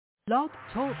Blog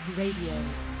Talk Radio.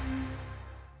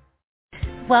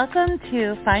 Welcome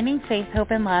to Finding Faith,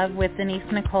 Hope, and Love with Dennise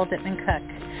Nichole Dittman-Cook.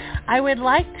 I would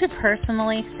like to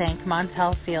personally thank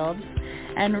Montel Fields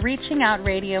and Reaching Out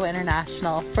Radio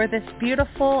International for this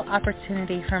beautiful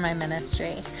opportunity for my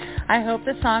ministry. I hope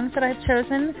the songs that I've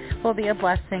chosen will be a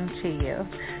blessing to you.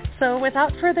 So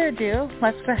without further ado,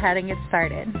 let's go ahead and get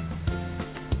started.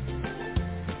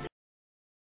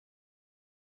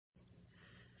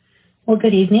 Well,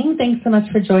 good evening. Thanks so much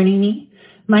for joining me.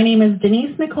 My name is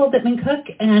Dennise Nichole Dittman-Cook,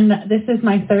 and this is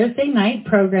my Thursday night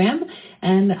program,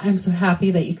 and I'm so happy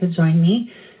that you could join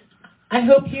me. I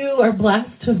hope you are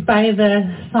blessed by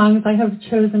the songs I have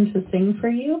chosen to sing for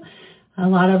you. A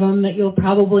lot of them that you'll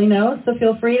probably know, so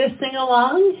feel free to sing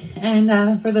along.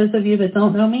 And for those of you that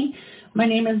don't know me, my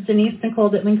name is Dennise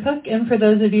Nichole Dittman-Cook, and for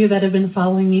those of you that have been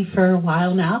following me for a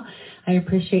while now, I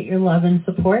appreciate your love and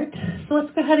support. So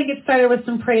let's go ahead and get started with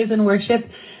some praise and worship.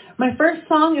 My first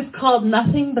song is called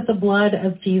Nothing But the Blood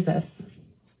of Jesus.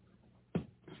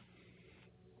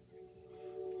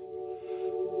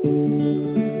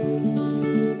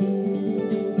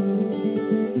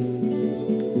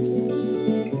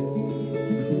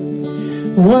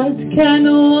 What can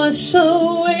wash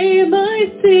away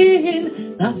my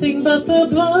sin? Nothing but the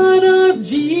blood of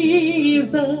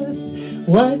Jesus.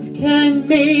 What can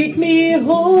make me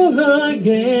whole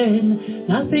again?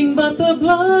 Nothing but the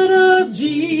blood of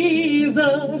Jesus.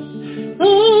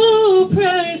 Oh,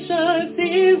 precious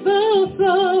is the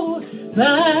flow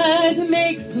that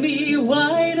makes me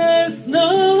white as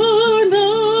snow.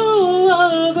 No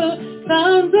other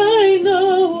sounds I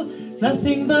know.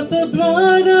 Nothing but the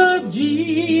blood of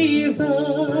Jesus.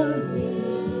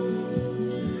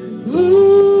 Ooh.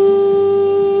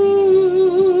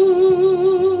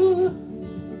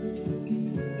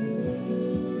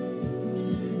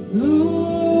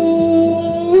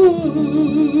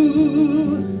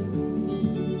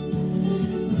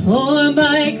 For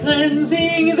my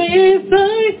cleansing this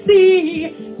I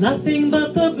see, nothing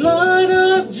but the blood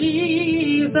of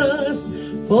Jesus.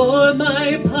 For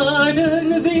my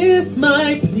pardon this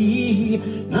my plea,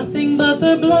 nothing but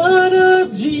the blood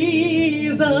of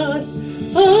Jesus.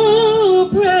 Oh,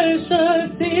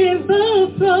 precious is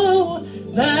the flow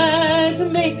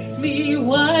that makes me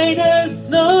white as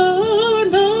snow.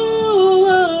 No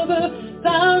other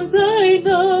sounds I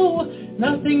know,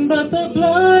 nothing but the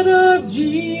blood of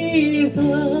Jesus.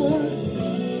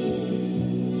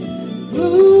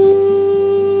 Ooh.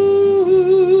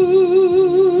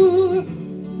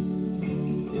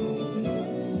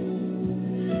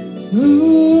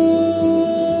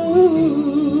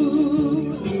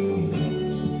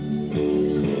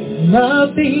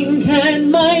 Nothing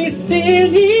can my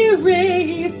sin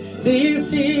erase. This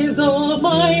is all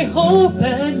my hope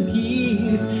and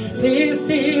peace. This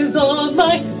is all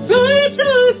my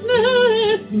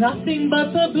righteousness. Nothing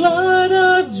but the blood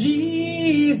of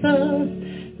Jesus.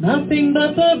 Nothing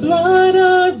but the blood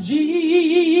of Jesus.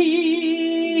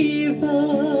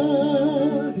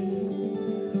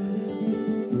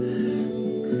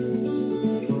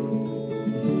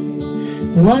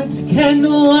 What can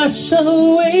wash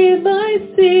away my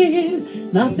sin?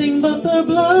 Nothing but the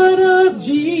blood of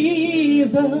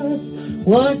Jesus.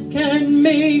 What can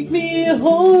make me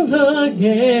whole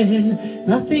again?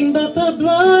 Nothing but the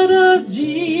blood of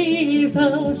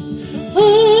Jesus.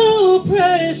 Oh,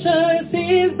 precious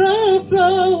is the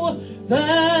flow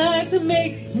that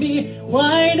makes me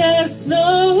white as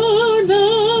snow.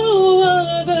 No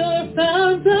other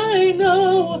sounds I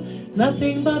know.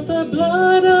 Nothing but the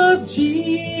blood of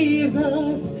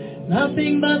Jesus.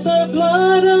 Nothing but the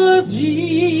blood of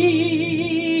Jesus.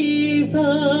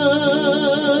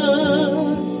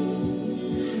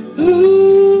 Ooh.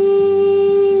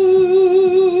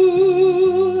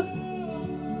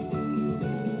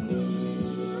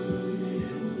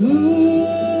 Ooh.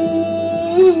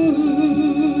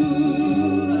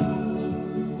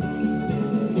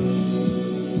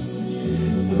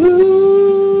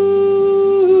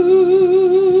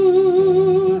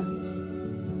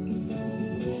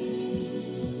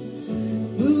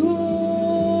 Ooh.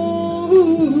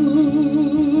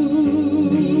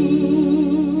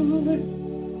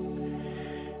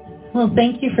 Well,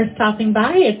 thank you for stopping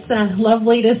by. It's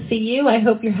lovely to see you. I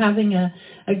hope you're having a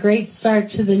great start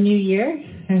to the new year.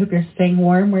 I hope you're staying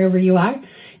warm wherever you are.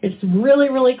 It's really,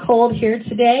 really cold here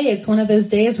today. It's one of those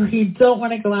days where you don't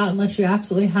want to go out unless you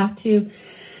absolutely have to.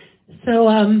 So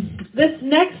this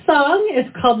next song is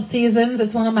called Seasons.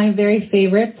 It's one of my very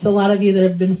favorites. A lot of you that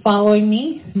have been following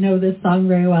me know this song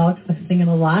very well because I sing it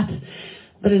a lot.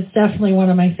 But it's definitely one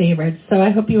of my favorites. So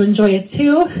I hope you enjoy it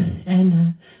too.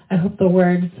 And I hope the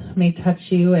words may touch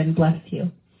you and bless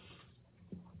you.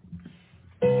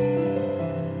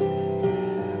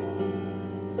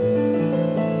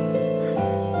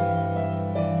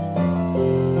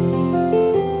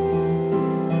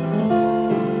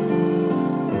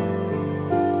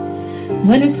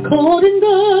 When it's cold and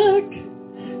dark,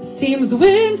 seems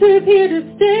winter's here to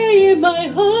stay, my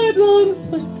heart longs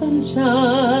for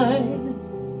sunshine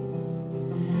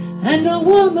and a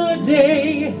warmer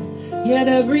day. Yet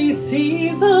every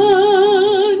season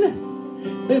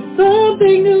there's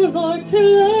something new, Lord, to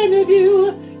learn of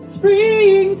you.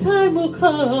 Springtime will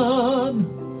come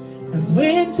and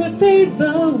winter fades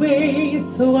away,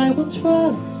 so I will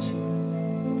trust,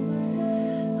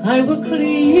 I will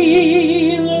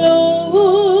cling,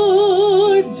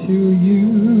 Lord, to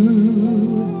you.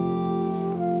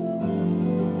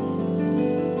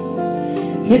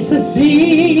 It's the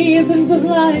seasons of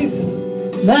life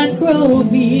that grow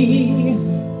me,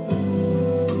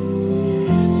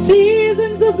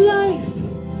 seasons of life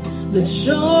that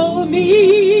show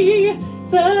me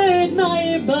that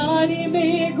my body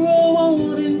may grow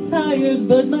old and tired,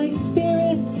 but my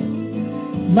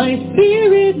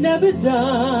spirit never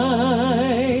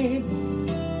dies.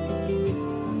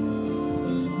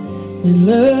 It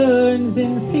learns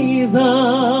in seasons.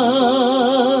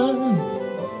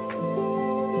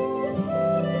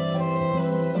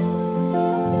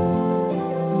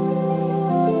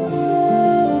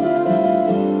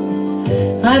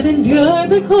 I've endured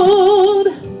the cold,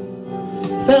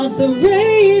 felt the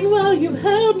rain while you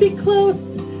held me close.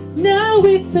 Now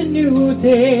it's a new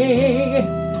day,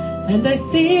 and I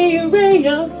see a ray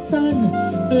of sun.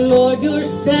 Lord,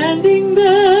 you're standing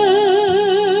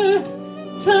there.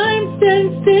 Time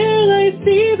stands still, I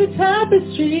see the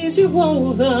tapestries you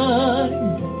woven.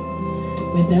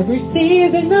 With every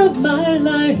season of my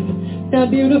life, now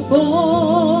beautiful,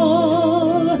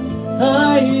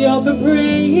 I offer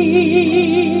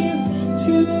praise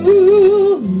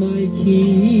to my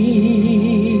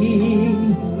King.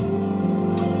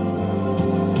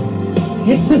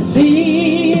 It's the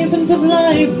seasons of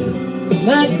life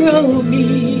that grow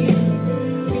me,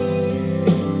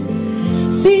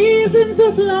 seasons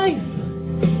of life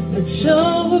that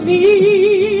show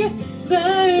me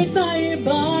that my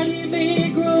body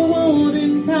may grow old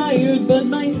and tired, but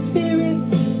my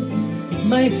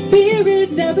spirit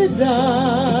never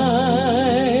dies.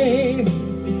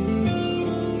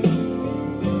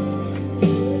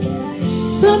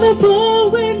 Summer, fall,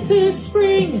 winter,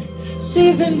 spring,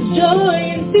 seasons joy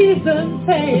and seasons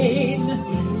pain.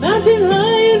 Mountain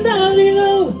high and valley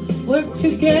low, work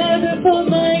together for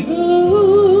my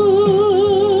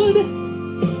good.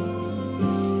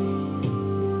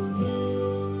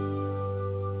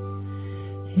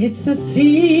 It's the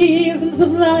seasons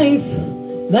of life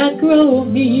that grow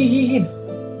me,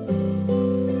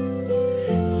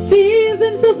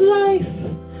 seasons of life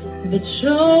that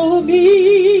show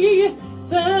me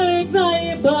that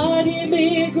my body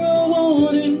may grow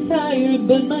old and tired,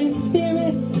 but my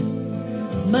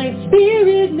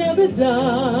spirit never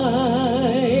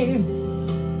dies.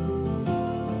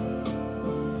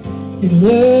 It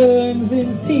learns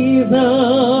in seasons,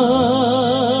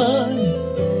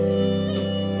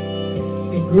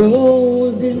 it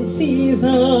grows in seasons,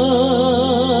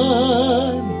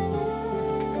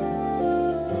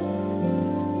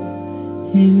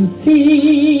 in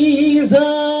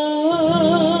seasons.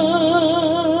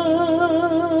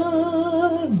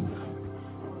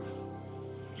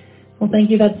 Well, thank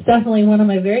you. That's definitely one of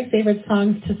my very favorite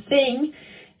songs to sing.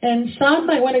 And Sean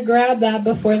might want to grab that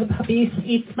before the puppy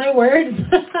eats my words.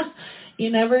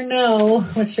 You never know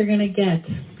what you're going to get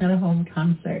at a home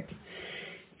concert.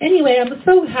 Anyway, I'm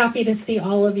so happy to see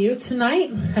all of you tonight.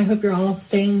 I hope you're all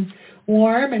staying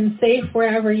warm and safe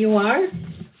wherever you are.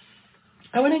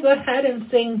 I want to go ahead and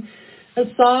sing a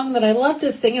song that I love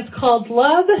to sing. It's called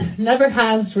Love Never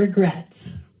Has Regrets.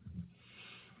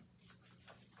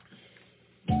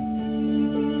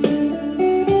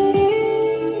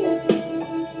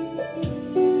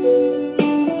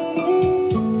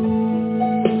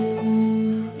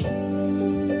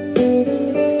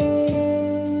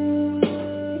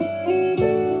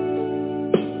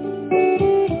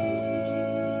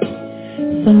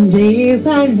 Some days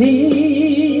I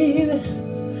need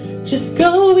just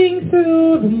going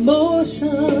through the motions,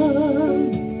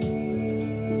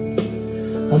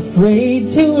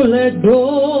 afraid to let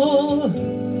go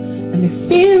and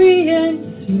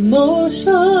experience emotion.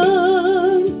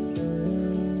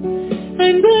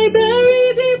 And I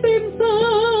bury deep inside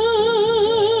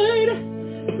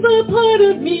the part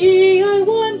of me I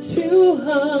want to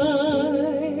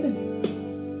hide,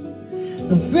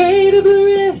 afraid of the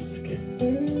risk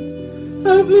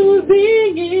of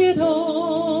losing it all.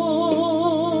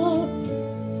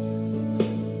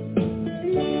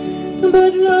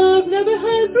 But love never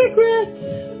has regrets.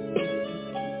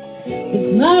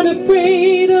 It's not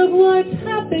afraid of what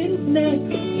happens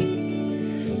next.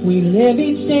 We live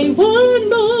each day one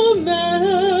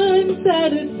moment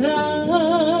at a time.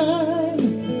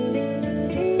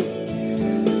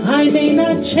 I may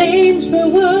not change the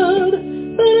world,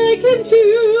 but I can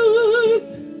choose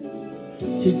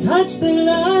to touch the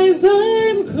lives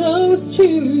I'm close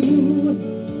to,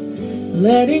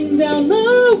 letting down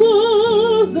the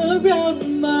walls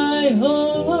around my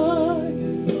heart.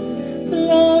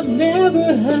 Love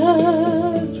never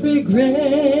has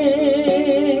regret.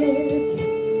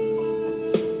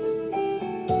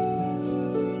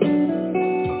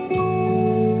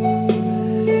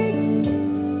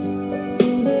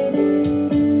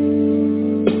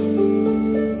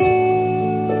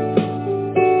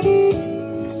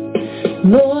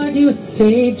 Lord, you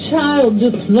say, child,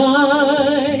 just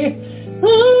fly,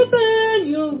 open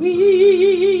your wings.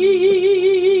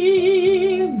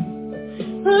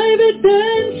 I've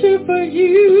adventure for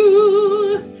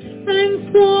you, and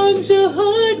songs your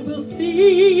heart will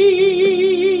sing.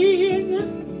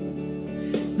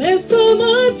 There's so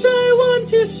much I want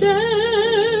to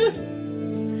share.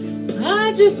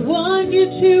 I just want you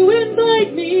to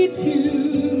invite me to.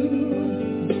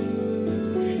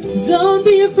 Don't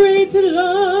be afraid to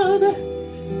love.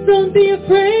 Don't be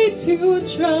afraid to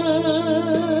try.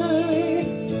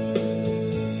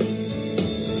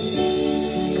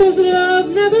 'Cause love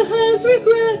never has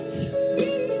regret.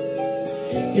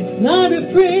 It's not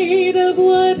afraid of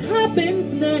what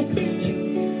happens next.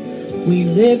 We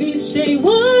live each day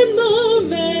one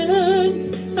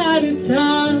moment at a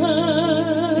time.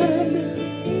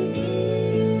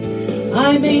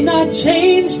 I may not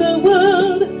change the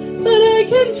world, but I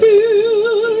can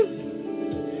choose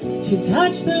to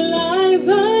touch the lives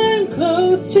I'm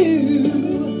close to,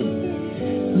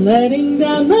 letting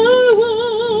down the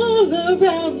walls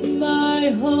around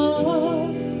my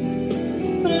heart.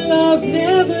 Love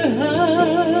never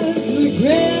has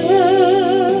regret.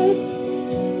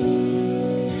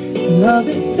 Love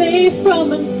is safe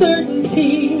from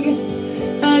uncertainty,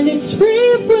 and it's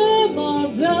free from all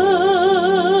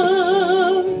doubt.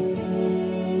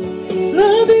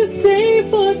 Love is safe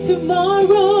for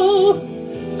tomorrow.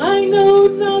 I know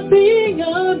nothing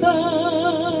about.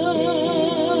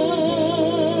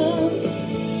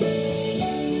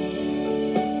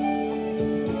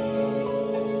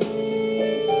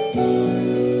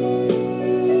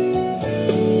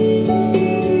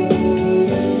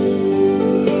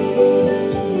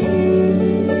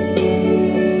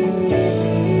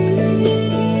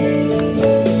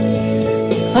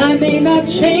 I may not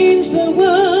change the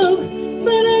world,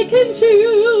 but I can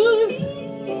choose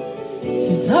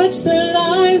to touch the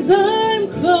lives I'm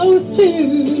close to,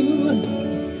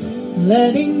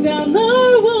 letting down the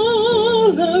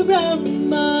walls around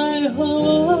my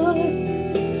heart.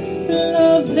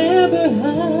 Love never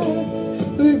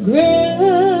has regret.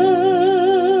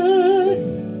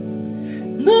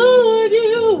 Lord,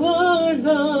 you are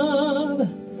love,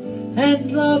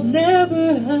 and love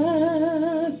never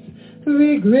has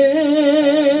regret.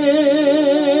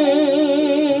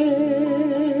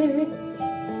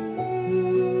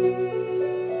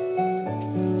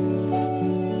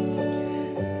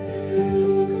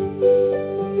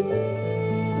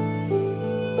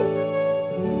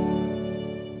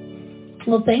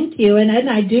 Well, thank you. And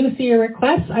I do see your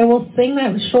request. I will sing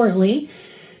that shortly.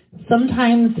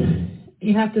 Sometimes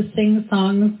you have to sing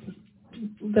songs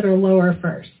that are lower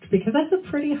first, because that's a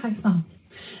pretty high song.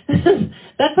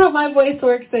 That's how my voice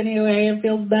works anyway. It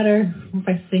feels better if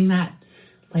I sing that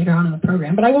later on in the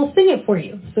program. But I will sing it for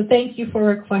you. So thank you for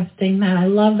requesting that. I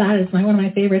love that. It's one of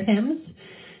my favorite hymns.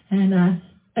 And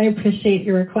I appreciate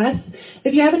your request.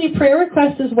 If you have any prayer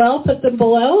requests as well, put them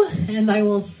below, and I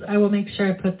will make sure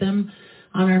I put them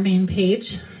on our main page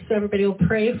so everybody will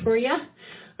pray for you.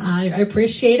 I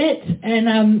appreciate it. And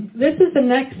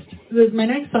my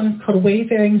next song is called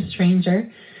Wayfaring Stranger.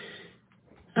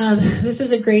 This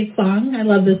is a great song. I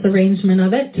love this arrangement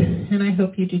of it, and I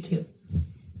hope you do too.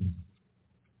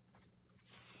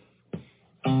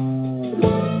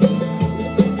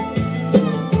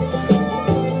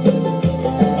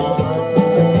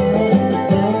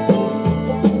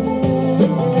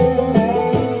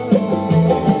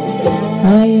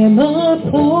 I am a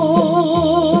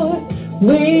poor,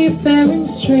 wayfaring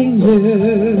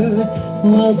stranger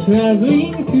while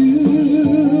traveling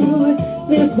through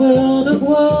this world of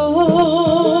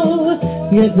woe.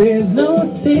 Yet there's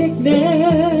no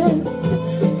sickness,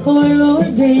 toil or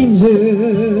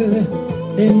danger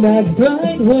in that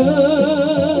bright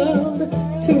world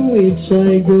to which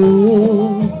I go.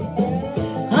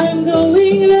 I'm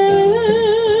going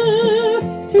there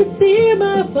to see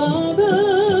my Father.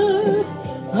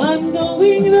 I'm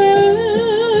going there,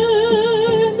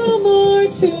 no more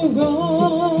to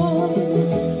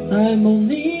I'm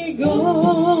only going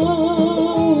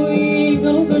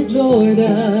over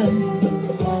Jordan.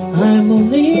 I'm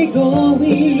only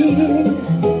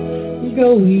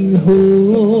going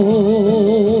home.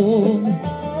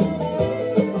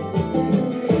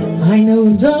 I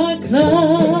know dark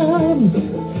clouds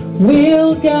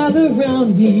will gather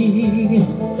round me.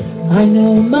 I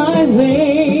know my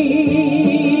way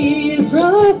is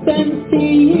rough and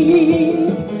steep,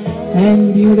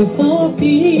 and beautiful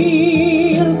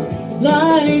fields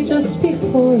lie just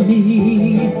before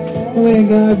me, where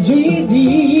God's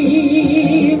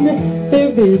redeemed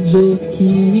their vigils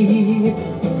keep.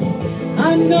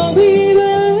 I'm going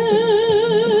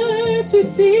there to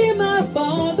see my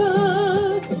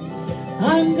Father.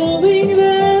 I'm going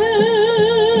there,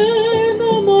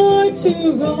 no more to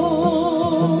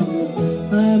roam.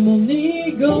 I'm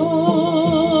only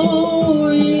going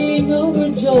over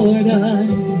Jordan.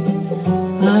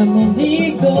 I'm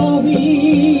only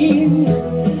going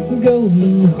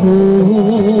home.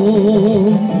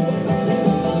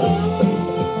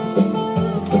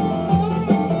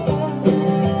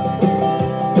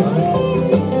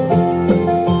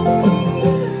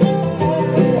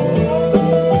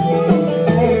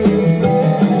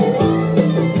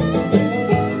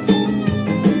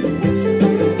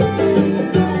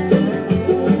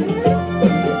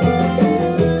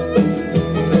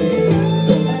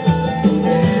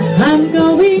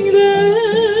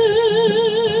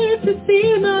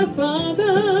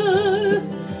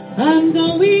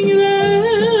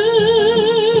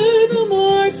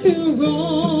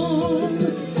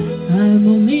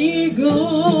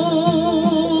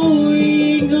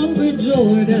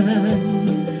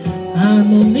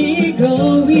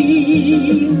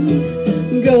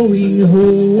 Going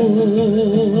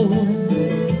home.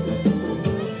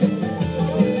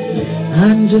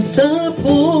 I'm just a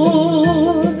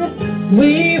poor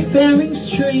wayfaring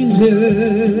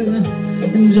stranger,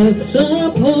 just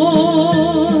a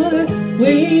poor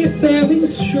wayfaring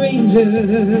stranger,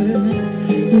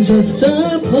 just a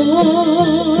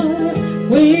poor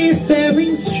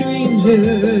wayfaring stranger.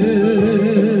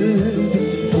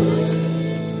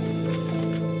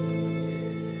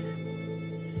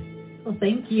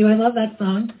 Thank you. I love that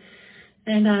song.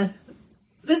 And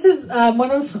this is one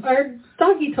of our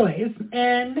doggy toys.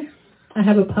 And I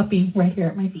have a puppy right here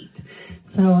at my feet.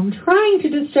 So I'm trying to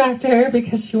distract her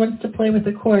because she wants to play with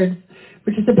the cords,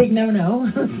 which is a big no-no.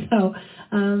 So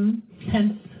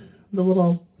hence the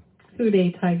little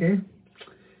Houday tiger.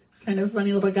 Kind of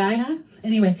funny little guy, huh?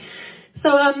 Anyway,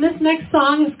 so this next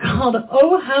song is called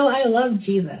Oh How I Love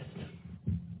Jesus.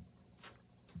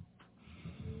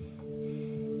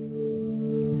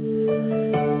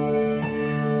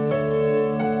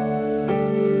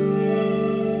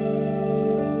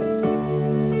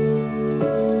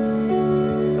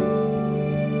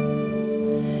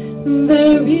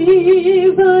 There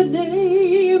is a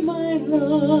name I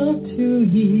love to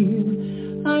hear.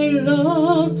 I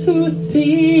love to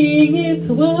sing its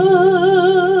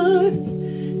words.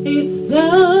 It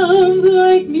sounds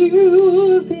like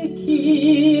music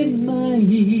in my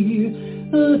ear,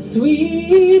 the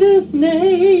sweetest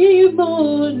name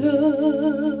on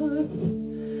earth.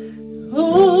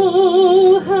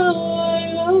 Oh, how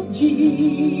I love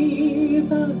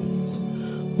Jesus.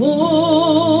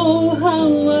 Oh, how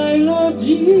I love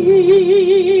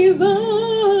Jesus.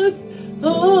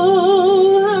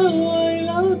 Oh, how I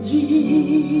love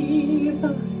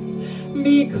Jesus.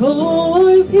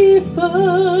 Because he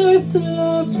first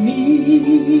loved me.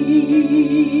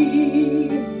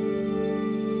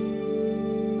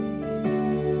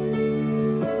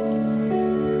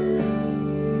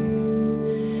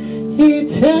 He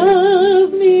tells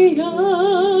me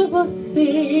of a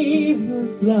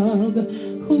Savior's love,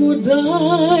 who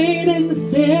died and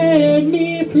set me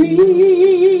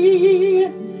free.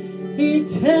 He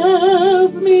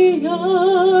tells me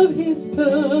of his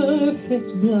perfect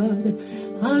blood,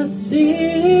 a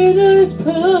sinner's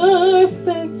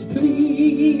perfect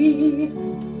plea.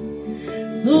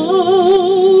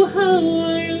 Oh, how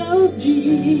I love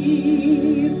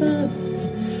Jesus.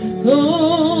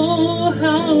 Oh,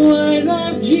 how I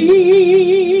love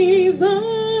Jesus.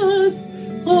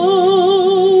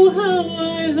 Oh, how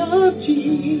I love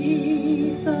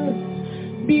Jesus,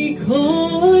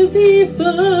 because he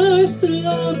first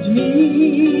loved me.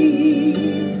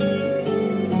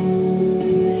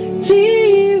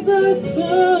 Jesus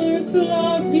first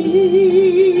loved me.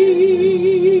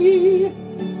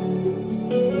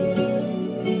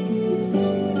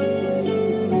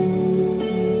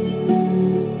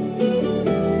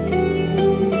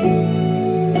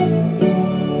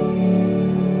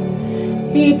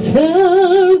 It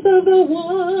tells of the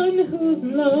one whose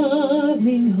love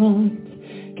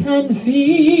and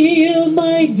feel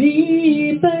my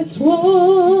deepest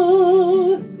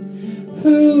woe.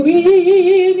 Who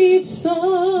in each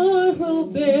sorrow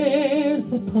bears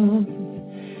a part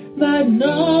that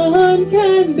none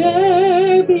can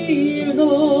bear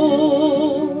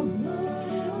below.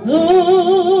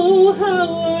 Oh,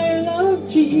 how I love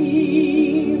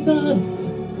Jesus.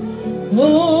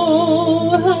 Oh,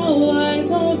 how I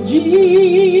love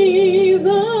Jesus.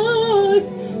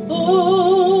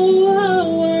 Oh,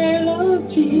 how I love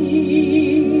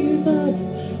Jesus.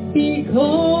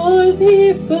 Because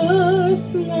he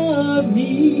first loved me.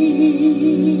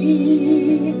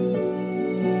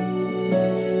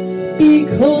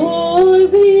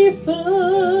 Because he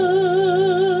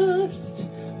first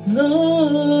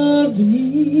loved me.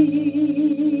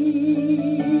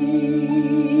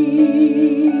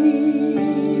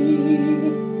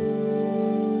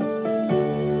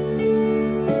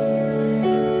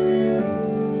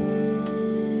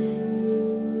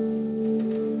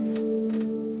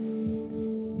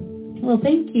 Well,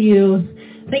 thank you.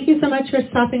 Thank you so much for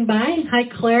stopping by. Hi,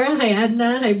 Clara. Hi,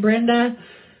 Edna. Hi, Brenda.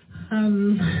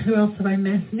 Who else have I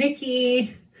missed?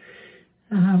 Nikki.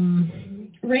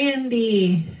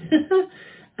 Randy.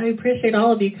 I appreciate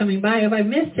all of you coming by. If I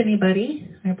missed anybody,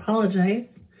 I apologize.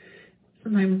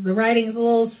 Sometimes the writing is a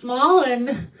little small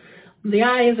and the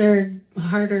eyes are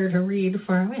harder to read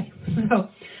far away. So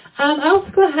I'll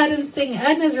go ahead and sing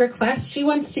Edna's request. She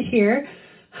wants to hear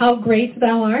How Great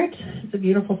Thou Art. It's a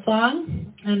beautiful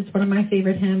song, and it's one of my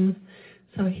favorite hymns.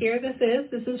 So here this is.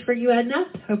 This is for you, Edna.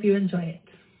 Hope you enjoy it.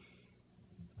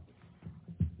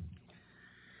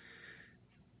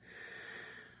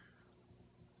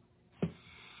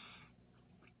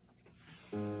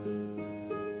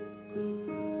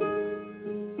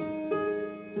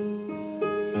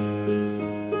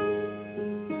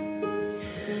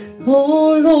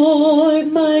 Oh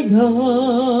Lord, my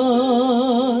God,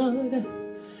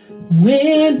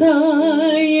 when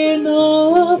I in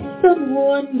awesome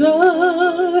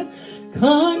wonder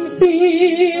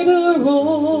consider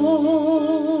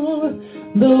all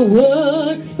the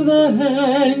works the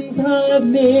hands have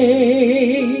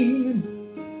made,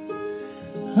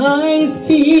 I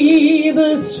see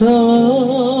the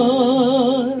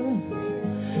stars,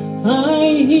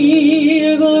 I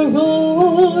hear the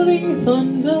rolling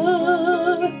thunder,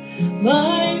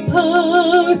 thy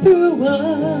power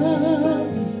throughout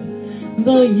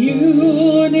the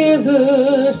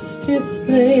universe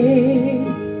displayed.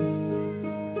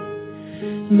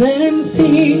 Then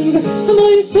sing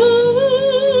my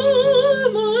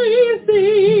soul, my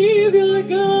Savior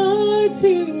God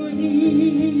to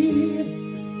thee.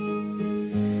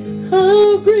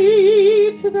 How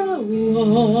great thou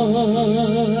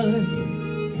art,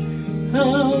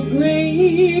 how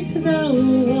great thou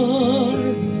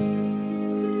art.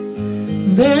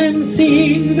 Then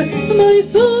sing my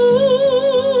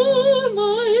soul,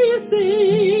 my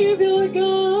Savior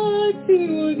God to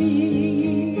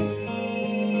thee.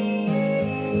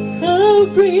 How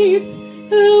great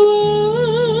thou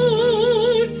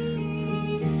art,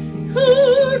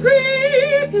 how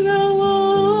great thou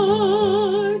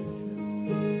art.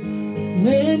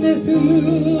 When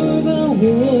through the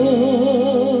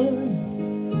wood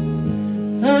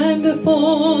and the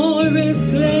forest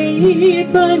glade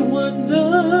by wonder,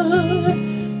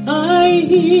 I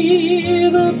hear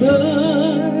the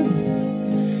birds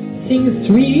sing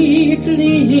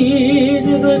sweetly in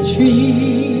the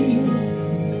trees.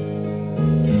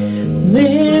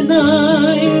 Then I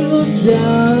look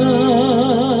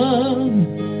down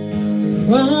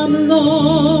from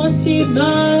lofty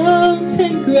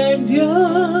mountain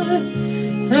grandeur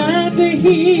and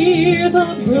hear the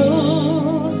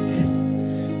brook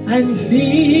and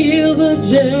feel the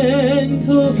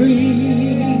gentle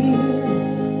breeze.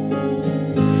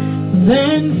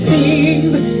 Then sing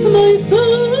my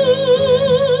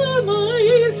soul, my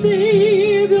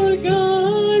Savior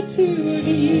God to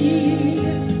thee.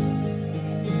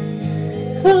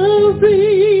 How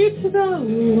great thou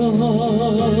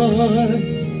art,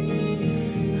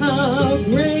 how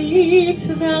great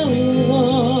thou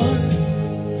art.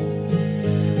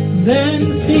 Then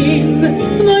sing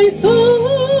my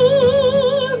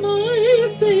soul,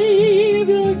 my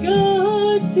Savior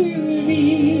God to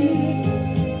thee.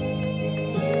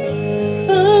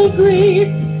 How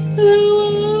great thou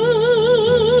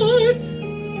art,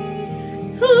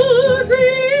 how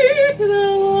great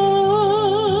thou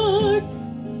art.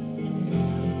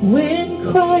 When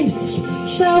Christ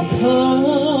shall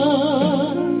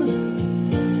come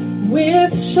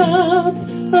with shout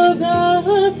of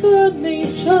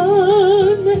acclamation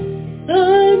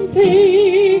and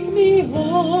take me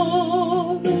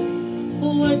home,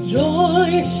 what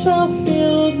joy shall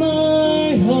fill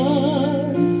my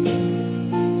heart,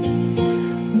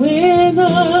 when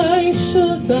I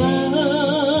shall bow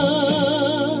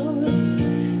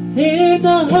in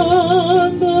the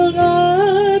humble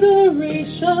adoration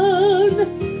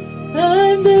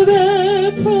and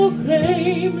then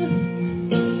proclaim,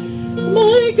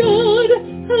 my God,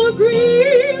 how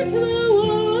great thou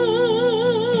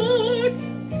art,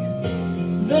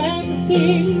 then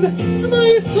sing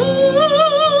my soul,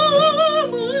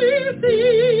 my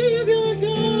Savior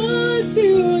God, to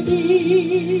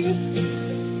thee.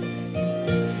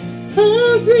 How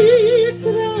great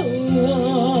thou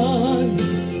art,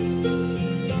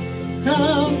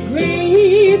 how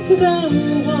great thou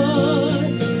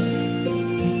art,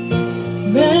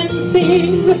 then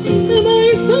sing my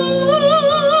soul,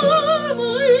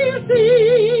 my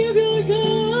Savior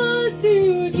God, to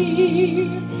thee.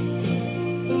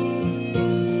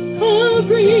 How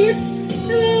great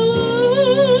thou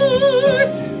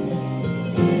art,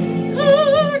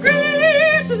 how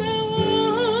great thou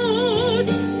art,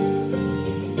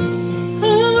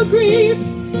 how great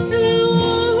thou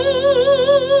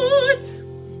art,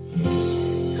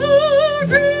 how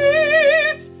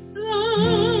great thou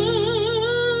art.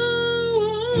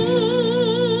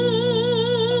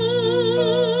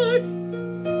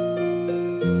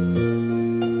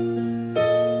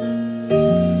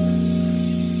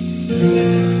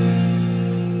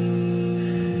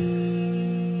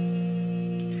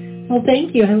 Well,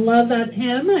 thank you. I love that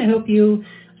hymn. I hope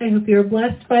you're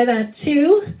blessed by that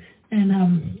too. And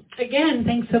again,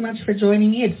 thanks so much for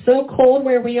joining me. It's so cold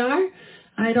where we are.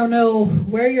 I don't know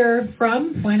where you're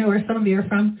from. Well, I know where some of you are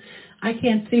from. I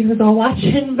can't see who's all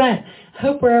watching, but I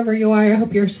hope wherever you are, I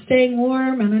hope you're staying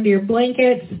warm and under your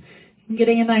blankets,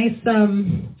 getting a nice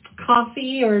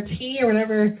coffee or tea or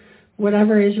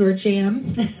whatever is your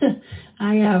jam.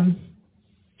 I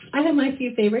have my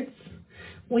few favorites.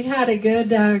 We had a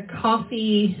good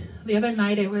coffee the other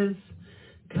night. It was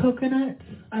coconut.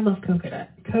 I love coconut.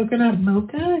 Coconut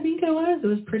mocha, I think it was. It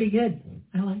was pretty good.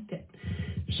 I liked it.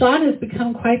 Sean has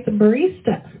become quite the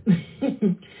barista,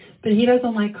 but he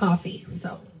doesn't like coffee,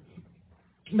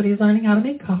 but he's learning how to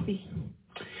make coffee.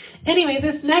 Anyway,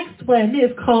 this next one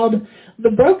is called The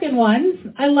Broken Ones.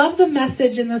 I love the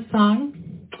message in the song,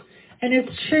 and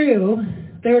it's true.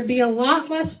 There would be a lot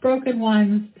less broken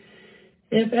ones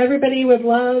if everybody would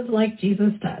love like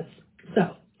Jesus does.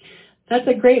 So that's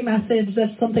a great message.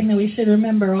 That's something that we should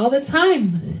remember all the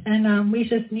time. And we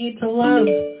just need to love.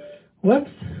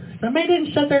 Whoops. Somebody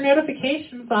didn't shut their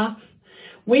notifications off.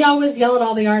 We always yell at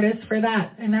all the artists for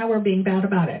that, and now we're being bad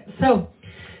about it. So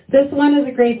this one is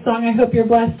a great song. I hope you're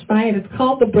blessed by it. It's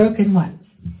called The Broken Ones.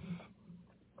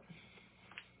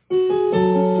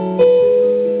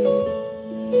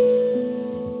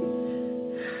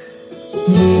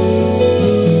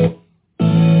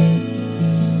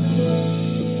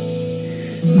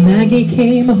 Maggie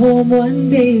came home one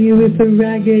day with a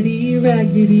raggedy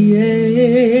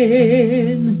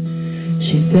end.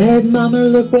 She said, Mama,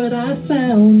 look what I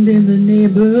found in the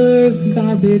neighbor's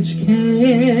garbage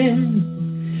can.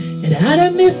 It had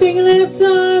a missing left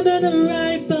arm and a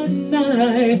right button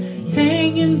eye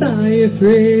hanging by a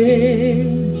thread.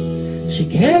 She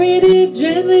carried it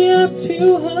gently up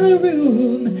to her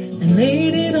room and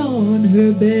laid it on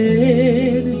her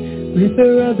bed with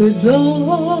her other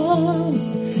doll.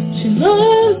 She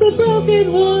loves the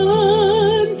broken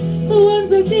ones, the ones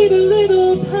that need a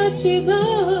little patching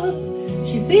up.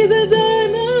 She sees a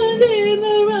diamond in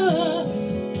the rough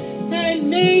and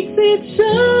makes it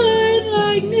shine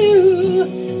like new.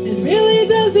 It really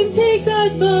doesn't take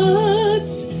that much,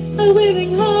 a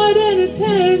willing heart and a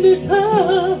tender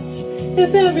touch.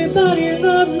 If everybody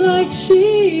loves like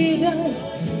she does,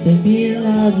 there'd be a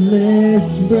lot less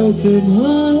broken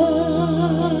ones.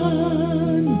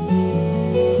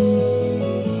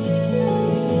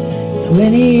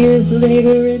 20 years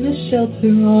later in a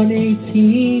shelter on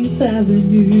 18th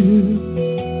Avenue,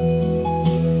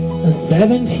 a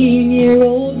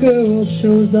 17-year-old girl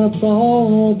shows up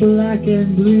all black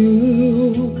and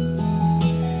blue.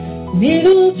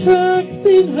 Needle tracks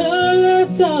in her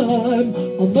left arm,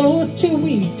 almost too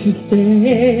weak to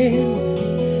stand.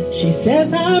 She says,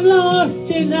 I'm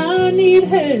lost and I need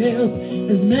help,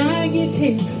 as Maggie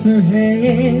takes her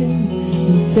hand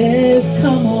and says,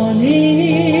 come on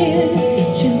in.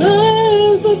 She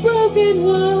loves the broken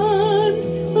ones,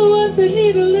 the ones that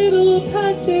need a little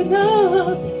patching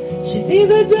up. She sees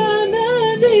a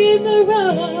diamond in the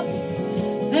rough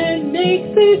and makes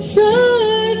it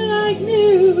shine like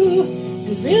new.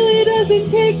 It really doesn't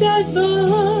take that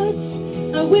much,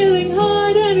 a willing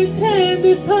heart and a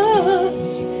tender touch.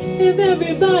 if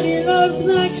everybody loves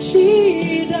like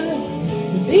she does.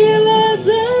 Be loves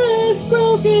this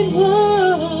broken one.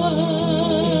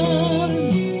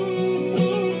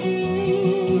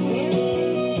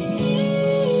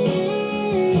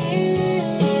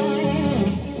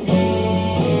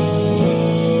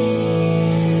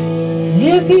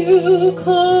 If you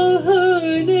call her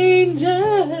an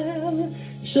angel,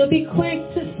 she'll be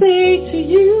quick to say to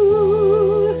you,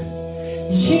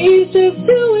 she's just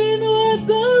doing what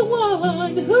the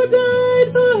one who died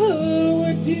for her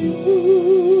would do.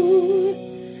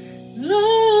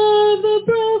 Love the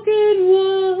broken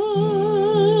ones,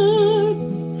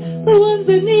 the ones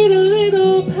that need a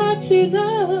little patching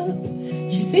up.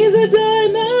 She sees a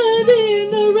diamond in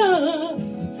the rough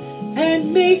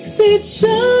and makes it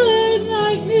shine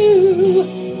like new.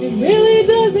 It really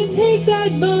doesn't take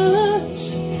that much,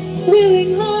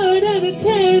 willing heart and a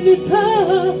tender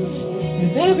touch.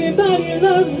 If everybody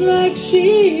loves like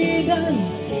she does,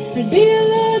 and be a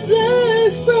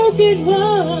loveless broken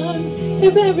one.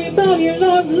 If everybody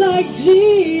loves like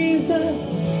Jesus,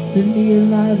 then be a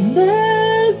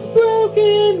loveless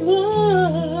broken one.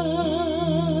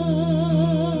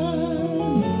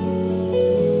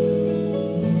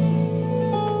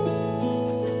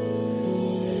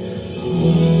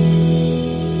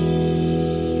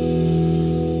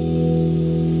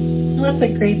 That's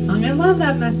a great song. I love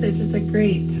that message. It's a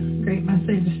great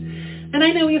message. And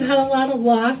I know we've had a lot of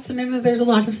loss, and I know there's a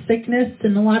lot of sickness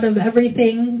and a lot of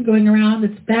everything going around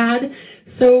that's bad.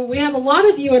 So we have a lot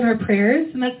of you in our prayers,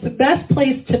 and that's the best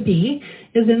place to be,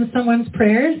 is in someone's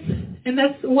prayers. And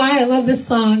that's why I love this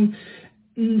song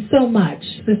so much.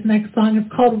 This next song is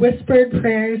called Whispered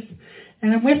Prayers.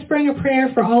 And I'm whispering a prayer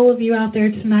for all of you out there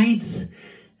tonight.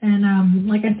 And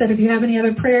like I said, if you have any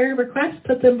other prayer requests,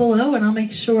 put them below, and I'll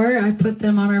make sure I put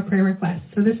them on our prayer requests.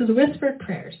 So this is Whispered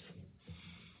Prayers.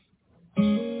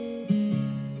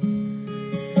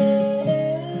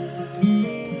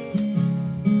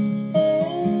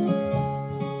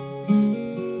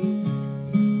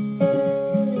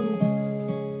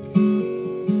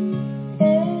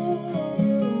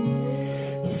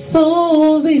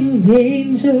 Souls in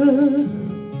danger,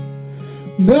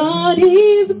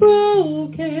 bodies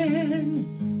broken,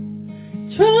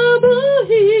 trouble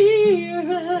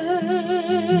here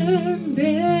and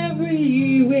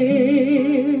everywhere,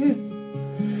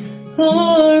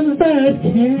 arms that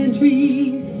can't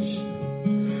reach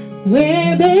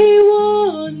where they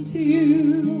want to,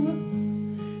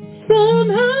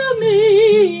 somehow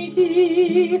make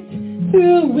it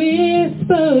through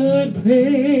whispered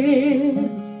prayers.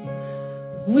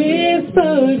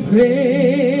 Whispered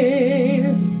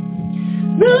prayers,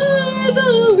 by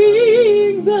the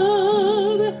wings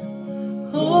of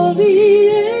holy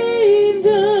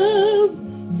angels,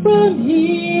 from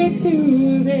here to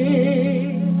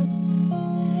there.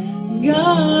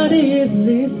 God is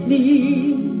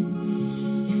listening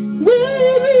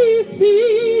when we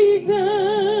speak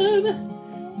them.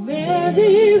 There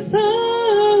is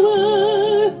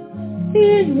power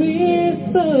in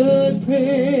whispered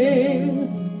prayers.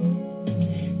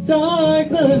 Dark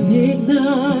the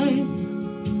midnight,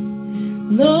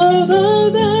 low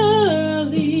the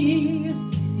valleys,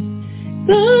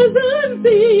 doesn't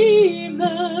seem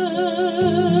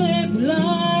that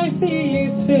life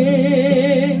is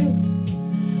fair.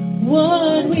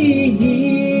 What we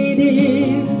need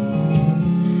is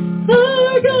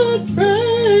our God's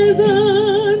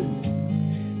presence.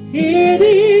 It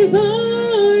is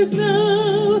ours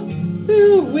now to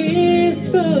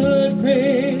whisper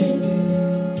prayer.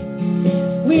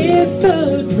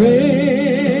 Whispered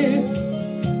prayer,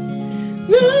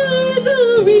 by the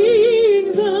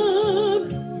wings of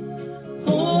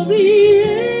holy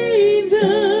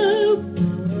angels,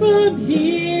 from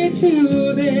here to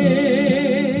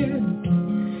there.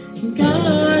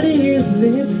 God is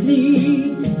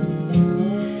listening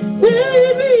when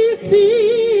we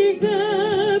speak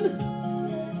them.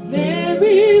 There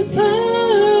is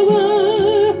power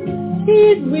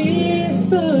in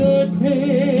whispered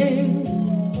prayer.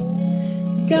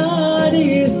 God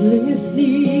is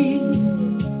listening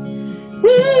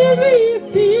when we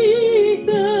speak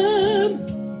them.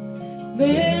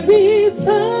 There is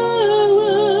power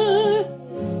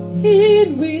in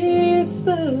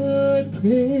whispered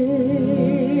prayer.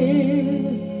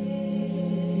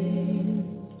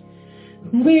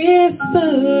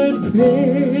 Whispered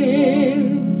prayer,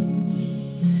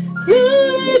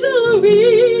 by the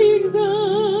wings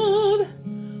of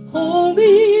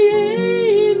holy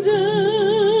angels,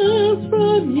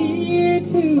 from here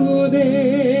to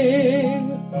there.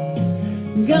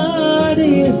 God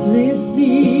is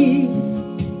listening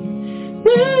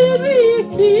when we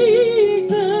speak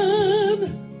them.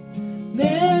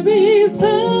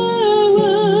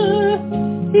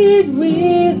 in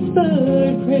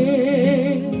whispered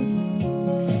prayer.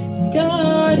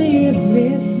 God is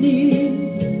listening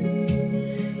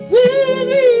when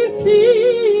we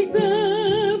seek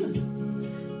them.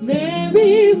 There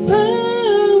is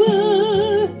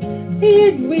power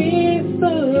in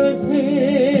whispered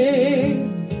prayer.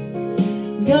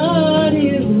 God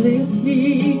is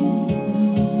listening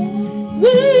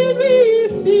when we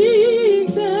seek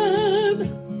them.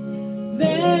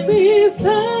 There is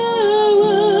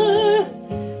power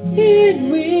in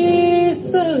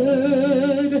whispered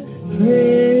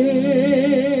prayer.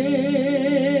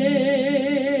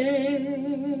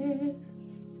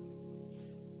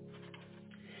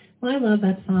 Well, I love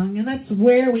that song, and that's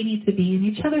where we need to be, in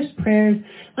each other's prayers.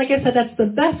 Like I said, that's the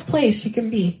best place you can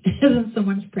be, is in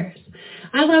someone's prayers.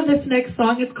 I love this next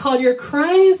song. It's called Your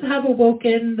Cries Have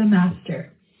Awoken the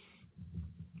Master.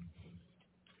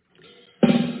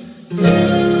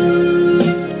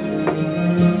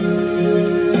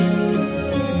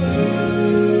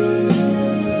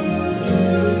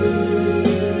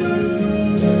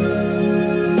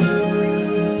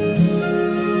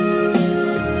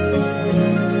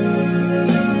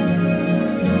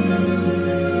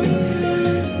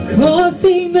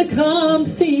 Crossing the calm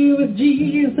sea with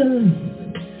Jesus,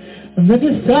 the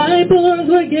disciples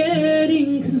were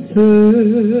getting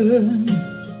concerned.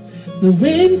 The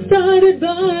wind started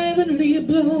violently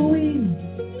blowing,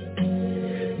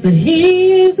 but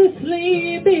he is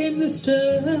asleep in the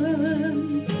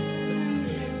stern.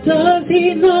 Does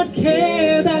he not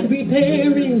care that we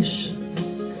perish?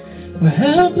 We're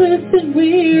helpless and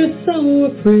we're so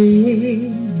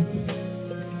afraid.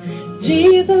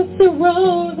 Jesus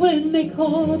arose when they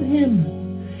called him,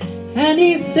 and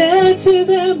he said to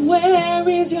them, where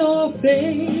is your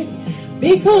faith?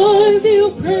 Because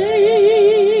you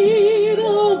prayed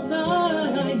all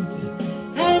night,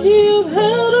 and you've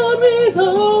held on with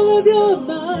all of your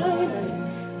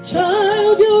might.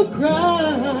 Child, your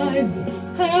cries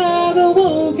have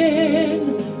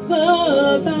awoken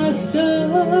the Master.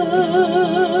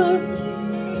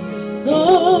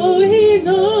 Oh, he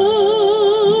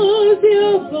knows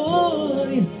your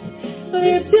voice.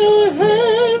 Lift your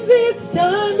hands, it's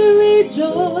time to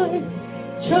rejoice.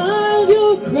 Child,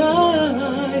 your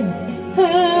cries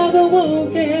have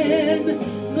awoken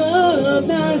the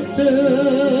Master.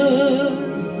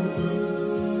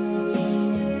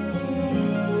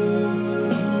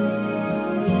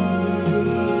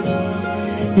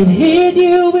 It hit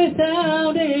you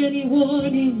without any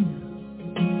warning.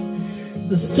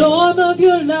 The storm of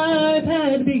your life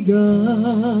had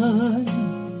begun.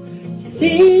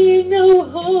 Seeing no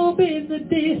hope in the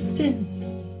distance,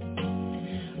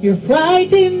 you're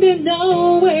frightened and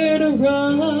nowhere to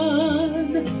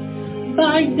run.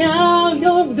 By now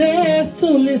your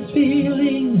vessel is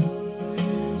filling,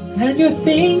 and you're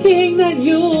thinking that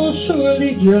you'll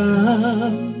surely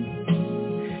drown.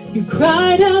 You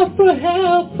cried out for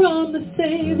help from the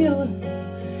Savior,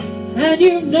 and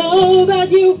you know that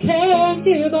you can't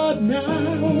give up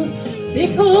now,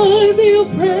 because you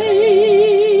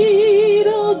prayed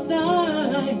all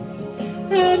night,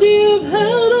 and you've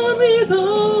held on with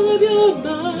all of your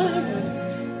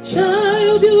might.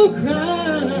 Child, your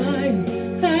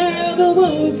cries have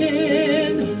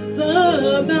awoken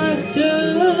the Master.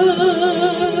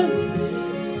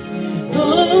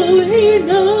 Oh, he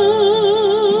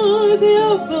knows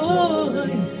your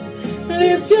voice.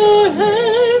 Lift your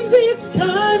hands, it's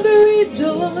time to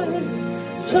rejoice.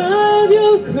 Child,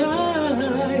 your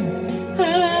cries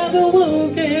have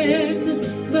awoken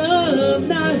the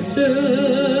Master.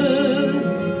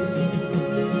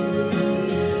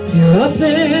 You're up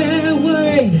there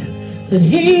worried that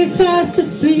he's fast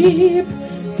asleep.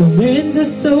 The winds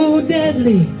are so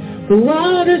deadly, the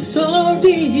water's so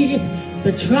deep.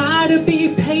 But try to be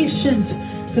patient,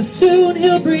 'cause soon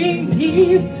he'll bring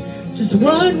peace. Just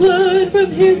one word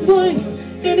from his voice,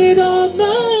 and it all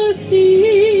must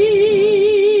cease.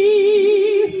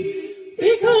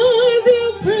 Because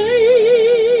you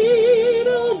prayed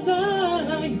all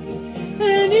night,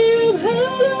 and you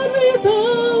held on with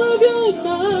all of your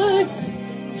might.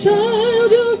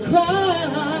 Child, your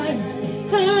cries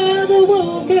have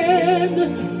awoken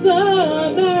the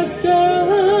Master.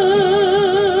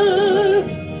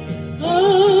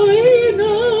 Oh, he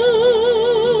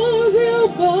knows your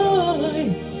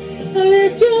voice.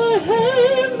 Lift your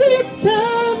hands, it's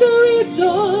time to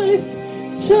rejoice.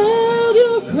 Child,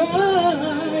 your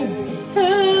cries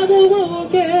have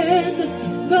awoken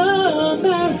the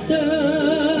Master.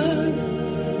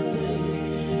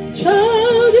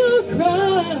 Child, your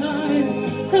cries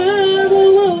have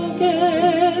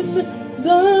awoken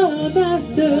the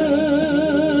Master.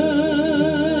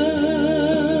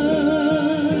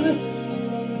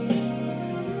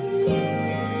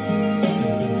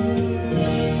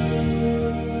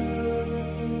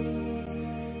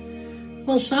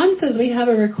 is we have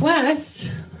a request,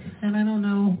 and I don't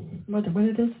know what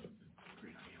it is.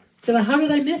 How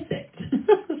did I miss it?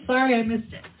 Sorry, I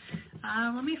missed it.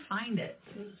 Let me find it.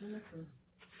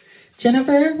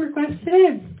 Jennifer requested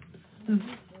it.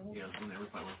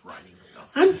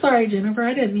 I'm sorry, Jennifer.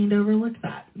 I didn't mean to overlook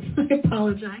that. I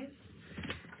apologize.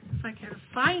 If I can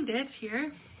find it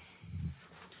here.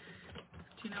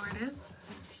 Do you know where it is?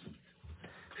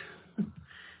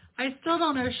 I still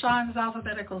don't know Sean's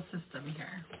alphabetical system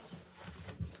here.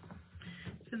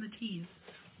 It's in the T's.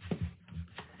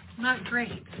 Not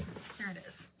great. Here it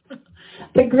is.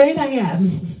 But great I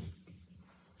am.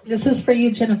 This is for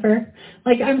you, Jennifer.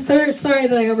 I'm so sorry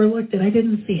that I overlooked it. I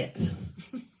didn't see it.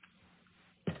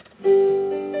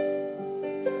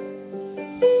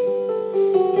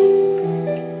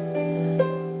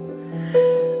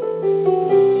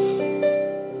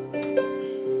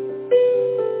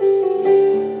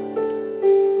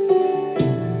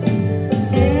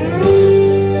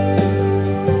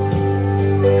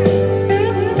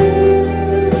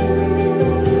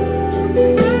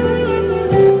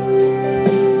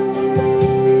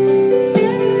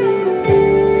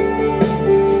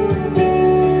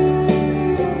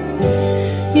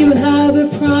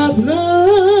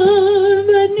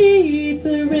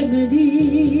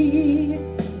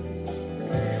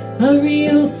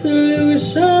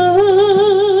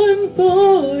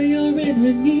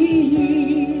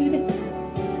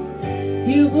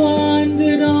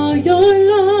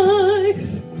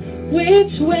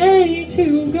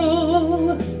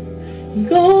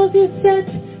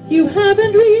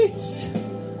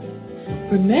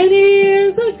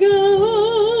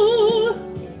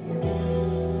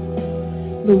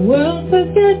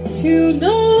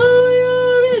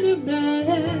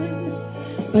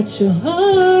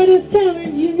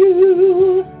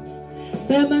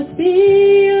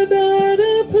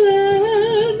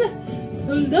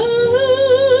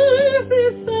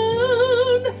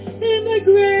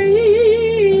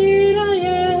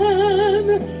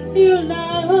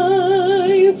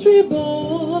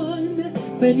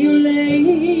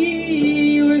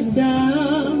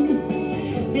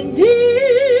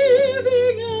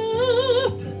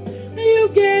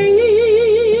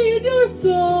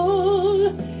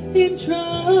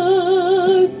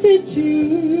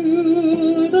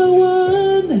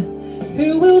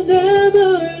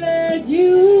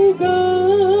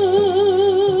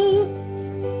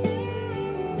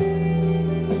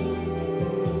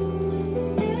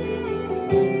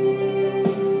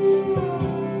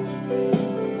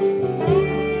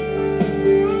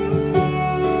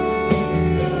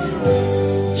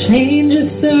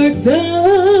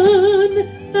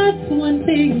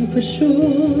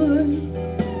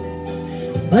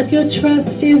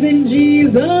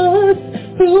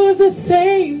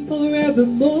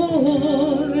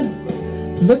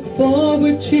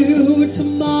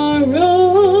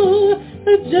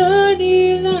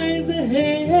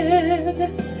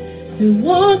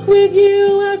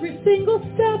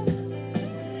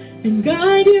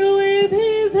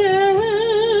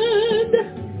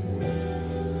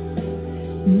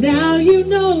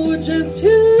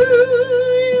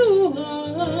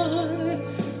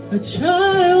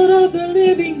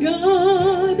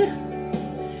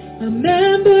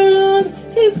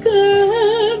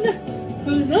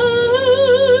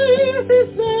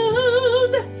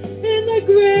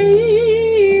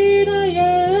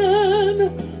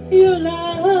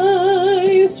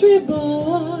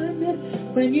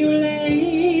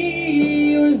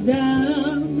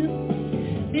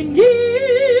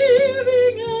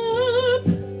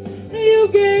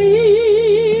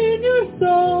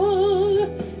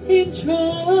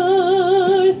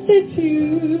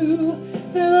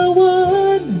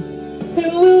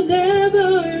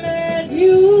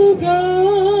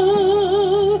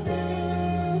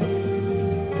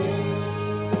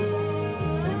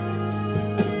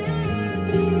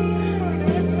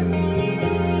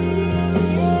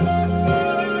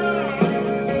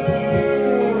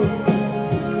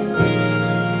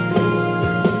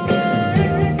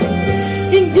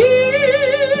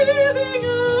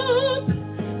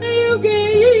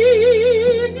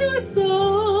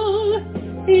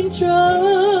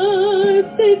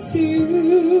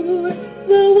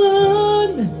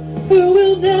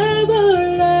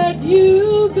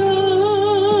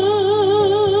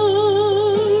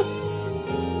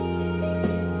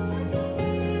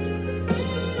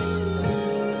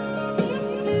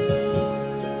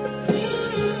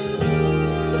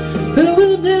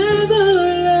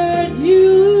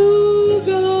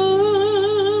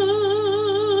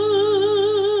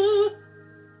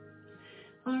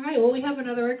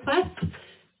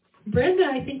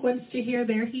 think wants to hear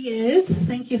There He Is.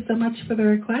 Thank you so much for the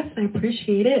request. I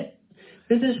appreciate it.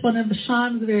 This is one of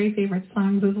Sean's very favorite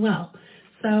songs as well.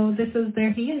 So this is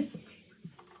There He Is.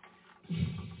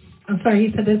 I'm sorry,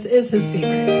 he said this is his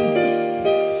favorite.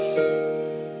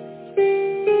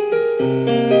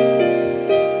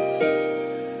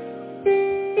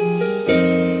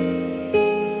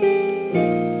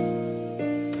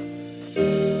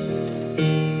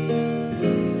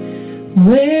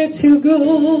 Where to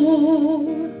go,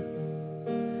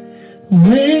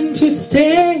 when to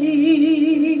stay,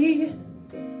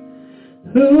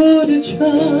 who to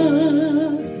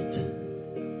trust,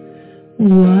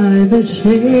 why the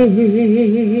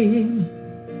shame,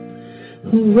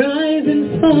 who rise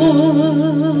and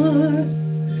fall,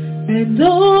 and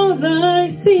all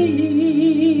I see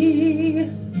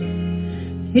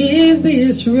is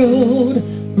this road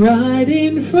right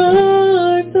in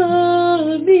front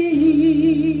of me,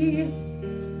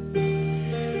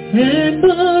 and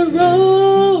the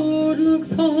road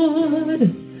looks hard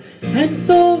and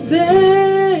so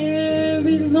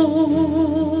very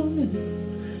long,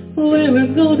 where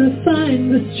I'm gonna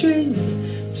find the strength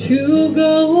to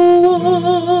go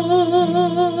on.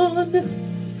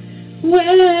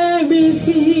 Where is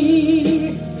he?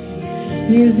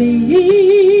 Is he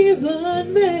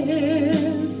even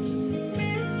there?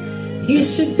 He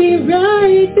should be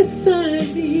right beside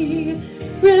me,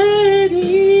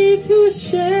 ready to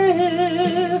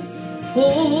share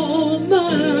all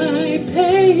my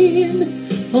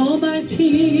pain, all my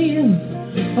tears,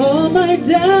 all my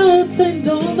doubts and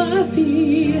all my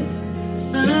fears.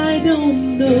 I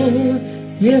don't know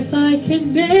if I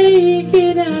can make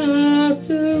it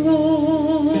after all.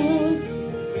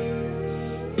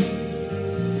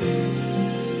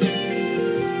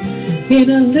 In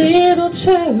a little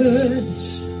church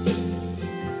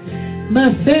my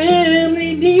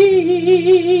family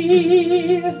near,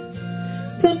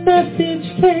 the message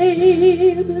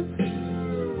came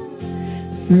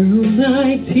through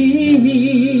my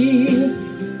tears,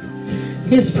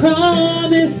 his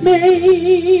promise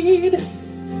made,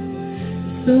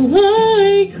 so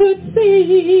I could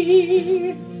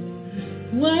see,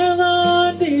 while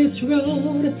on this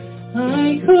road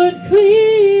I could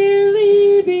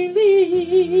clearly believe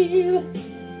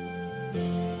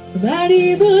that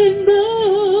even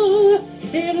though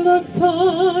it looks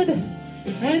hard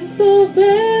and so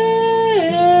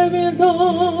very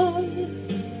long,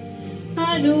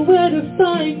 I know where to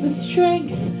find the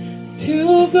strength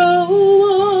to go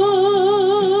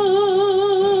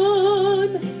on.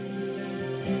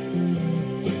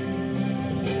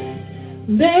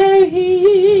 There he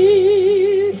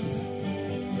is.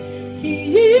 He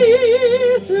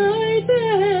is right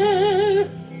there.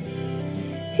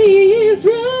 He is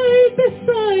right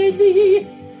beside me,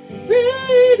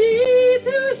 ready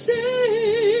to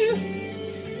share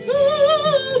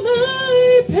all my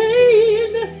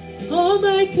pain, all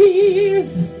my tears,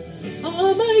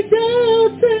 all my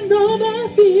doubts and all my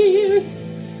fears.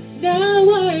 Now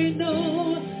I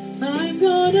know I'm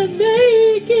gonna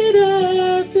make it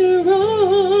after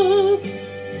all.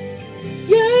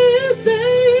 Yes,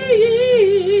 there he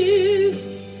is.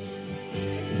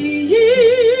 He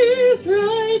is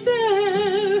right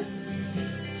there.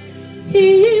 He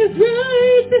is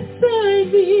right beside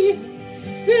me,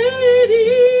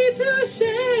 ready to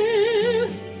share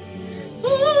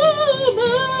all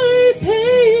my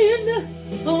pain,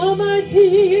 all my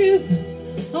tears,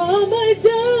 all my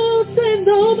doubts and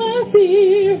all my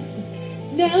fears.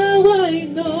 Now I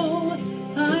know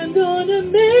I'm gonna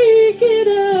make it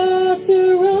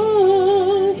after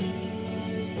all.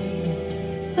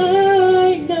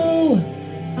 I know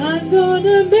I'm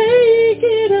gonna make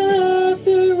it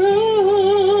after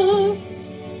all.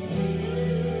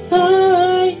 I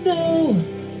know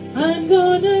I'm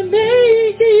gonna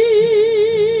make it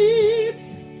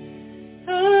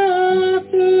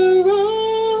after all.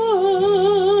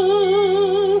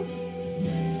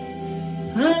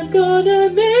 I'm gonna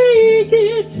make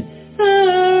it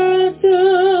after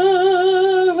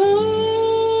all.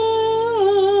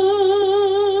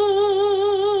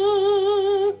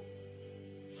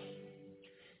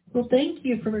 Well, thank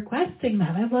you for requesting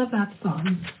that. I love that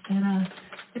song, and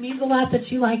it means a lot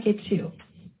that you like it too.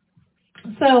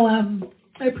 So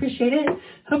I appreciate it.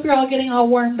 Hope you're all getting all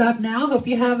warmed up now. Hope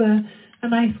you have a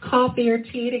nice coffee or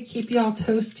tea to keep you all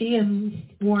toasty and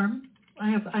warm. I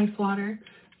have ice water.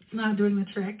 It's not doing the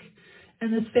trick.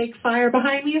 And this fake fire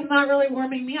behind me is not really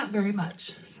warming me up very much.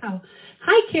 So,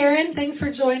 hi Karen, thanks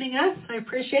for joining us. I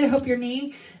appreciate it. Hope your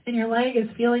knee and your leg is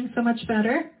feeling so much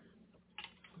better.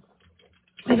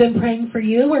 I've been praying for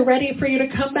you. We're ready for you to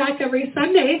come back every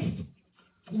Sunday.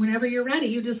 Whenever you're ready,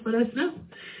 you just let us know.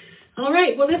 All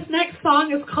right, well, this next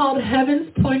song is called Heaven's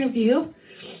Point of View,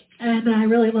 and I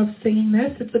really love singing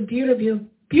this. It's a beautiful,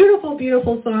 beautiful,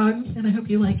 beautiful song, and I hope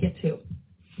you like it too.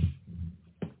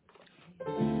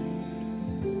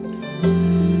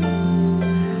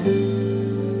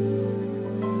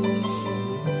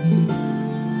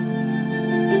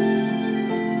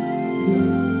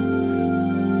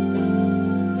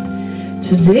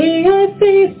 Today I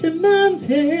faced a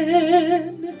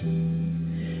mountain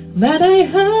that I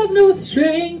have no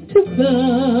strength to climb,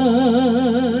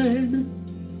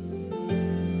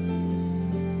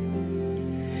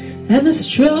 and the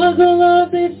struggle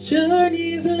of this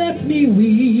journey has left me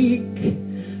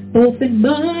weak, both in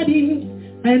body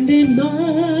and in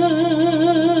mind.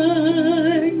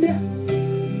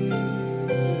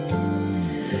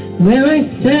 Where I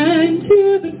stand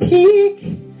to the peak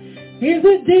is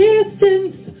a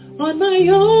distance on my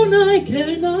own I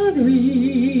cannot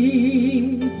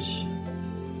reach.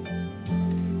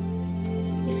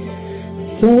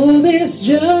 So this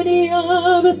journey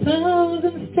of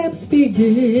 1,000 steps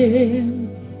begins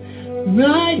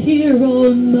right here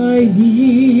on my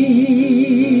knees.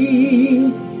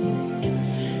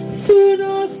 Soon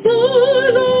or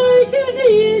soon like an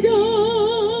eagle,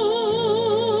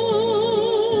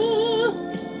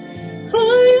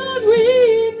 high on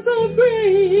wings of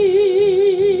grace,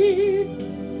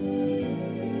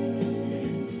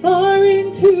 far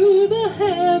into the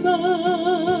heavens,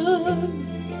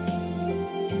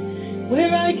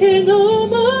 where I can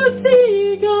almost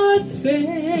see God's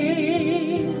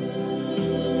face,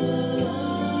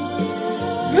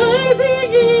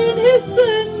 rising in His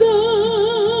splendor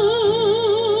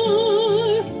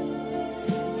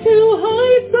to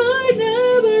heights I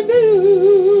never knew.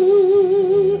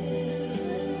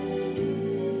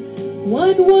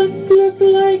 What once looked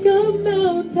like a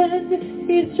mountain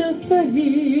is just a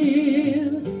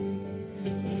hill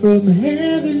from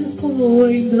heaven's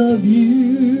point of view.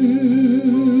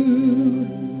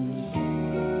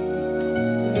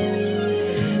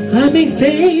 I may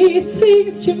face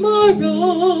things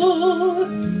tomorrow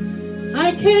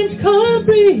I can't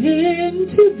comprehend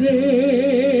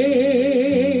today.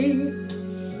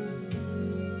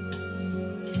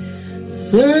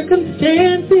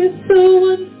 Circumstances so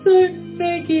uncertain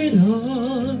make it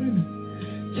hard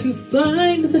to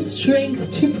find the strength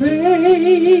to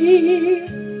pray.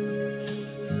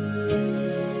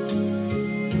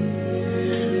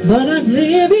 But I'm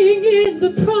living in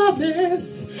the promise,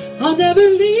 I'll never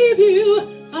leave you,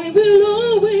 I will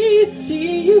always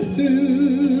see you through.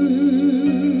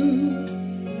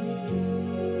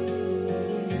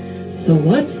 So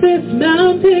what's this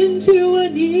mountain to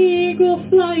an eagle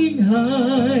flying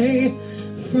high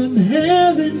from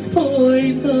heaven's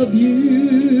point of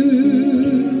view?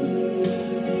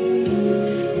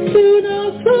 Soon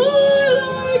I'll soar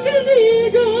like an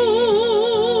eagle,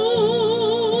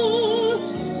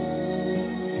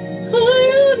 high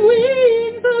on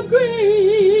wings of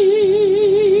grace,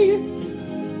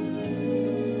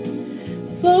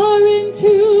 far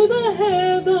into the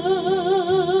heavens,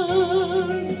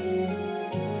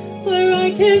 where I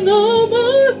can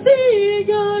almost see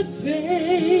God's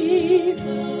face,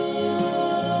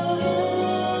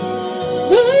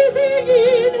 rising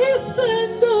in His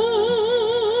splendor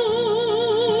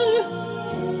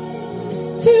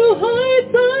to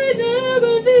heights I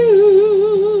never knew.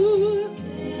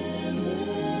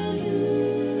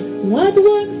 What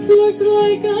once looked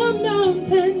like a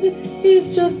mountain is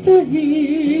just a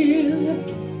hill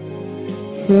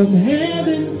from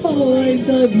heaven's point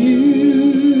of view.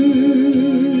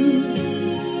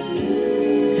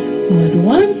 What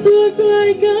once looked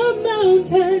like a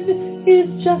mountain is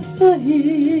just a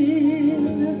hill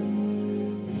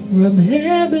from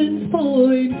heaven's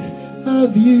point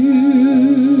of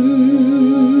view.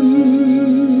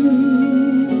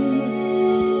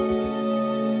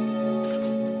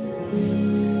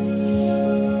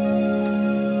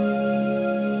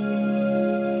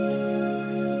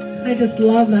 I just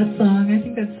love that song. I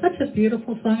think that's such a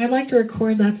beautiful song. I'd like to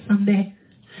record that someday.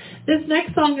 This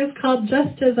next song is called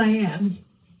Just As I Am.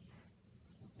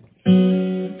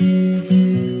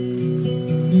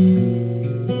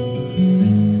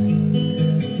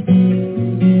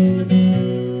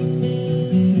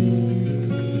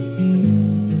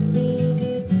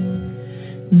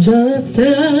 Just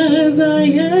as I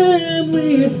am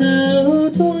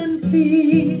without one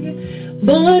plea,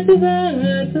 but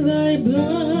that thy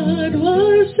blood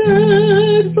was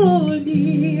shed for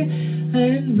me,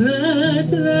 and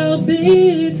that thou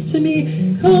bidst me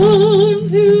come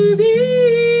to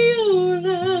thee, O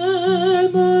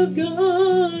Lamb of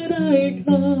God, I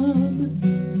come,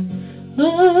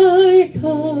 I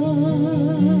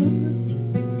come.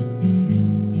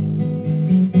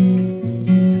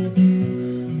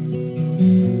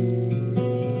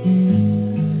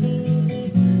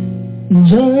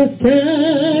 Just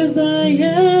as I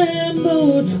am,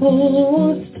 though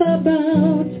tossed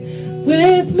about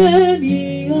with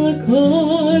many a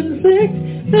conflict,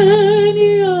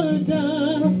 many a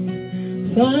doubt,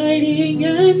 fighting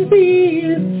and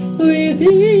fear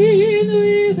within,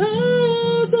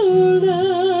 without, O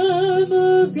Lamb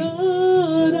of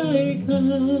God, I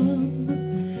come,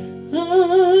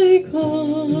 I come.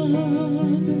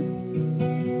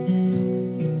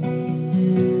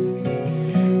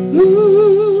 Ooh,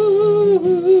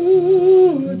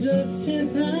 just as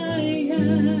I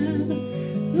am,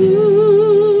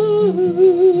 ooh,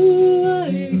 I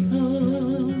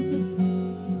come.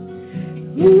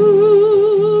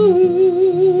 Ooh,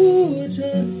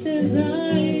 just as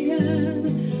I am,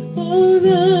 oh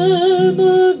Lamb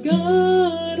of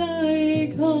God,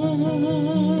 I come.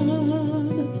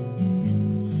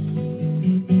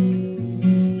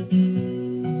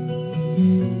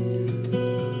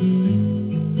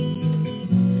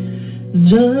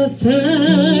 Just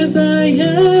as I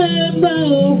am,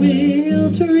 thou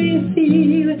wilt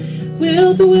receive,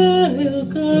 wilt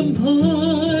welcome,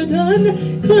 pardon,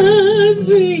 cleanse,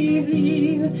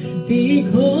 relieve,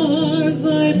 because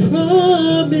I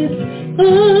promise,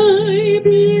 I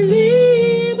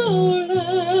believe, O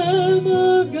Lamb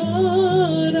of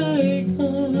God, I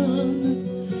come,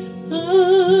 I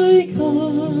come.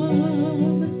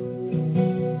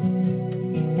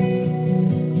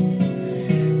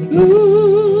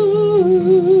 Ooh,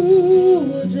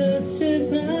 just as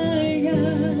I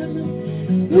am,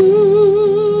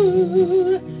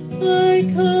 ooh, I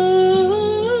come.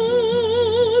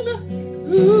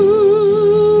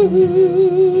 Ooh,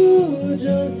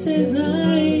 just as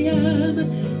I am,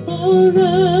 oh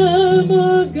Lamb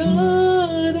of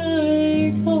God,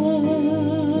 I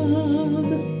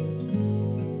come.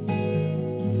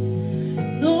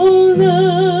 Oh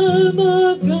Lamb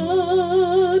of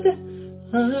God,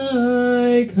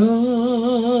 I come.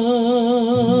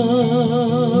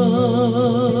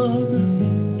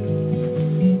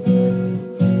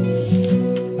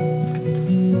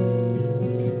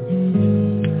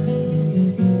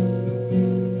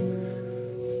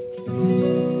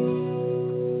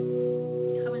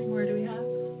 How many more do we have?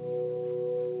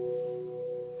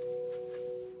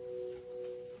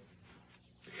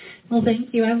 Well,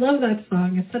 thank you. I love that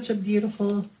song. It's such a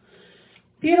beautiful,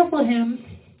 beautiful hymn.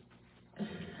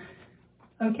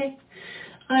 Okay.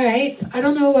 All right. I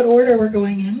don't know what order we're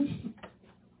going in,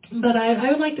 but I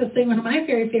would like to sing one of my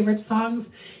very favorite songs.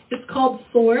 It's called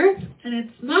Soar, and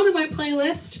it's not on my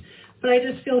playlist, but I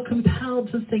just feel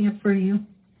compelled to sing it for you.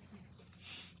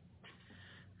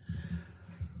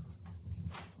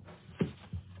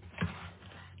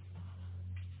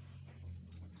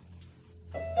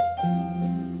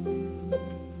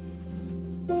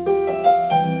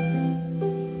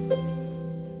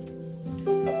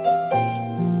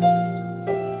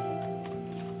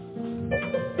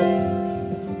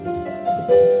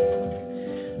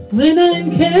 When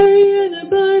I'm carrying a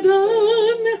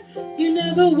burden you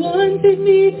never wanted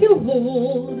me to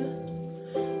hold,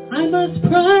 I must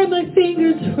pry my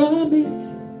fingers from it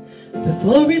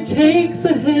before it takes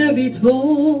a heavy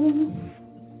toll,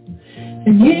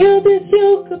 and yield this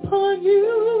yoke upon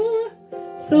you,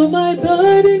 so my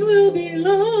burden will be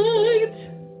light,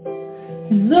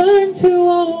 and learn to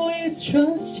always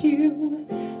trust you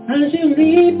as you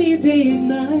lead me day and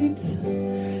night.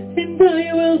 And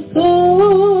I will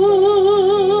soar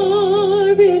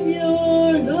in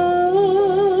your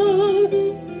love,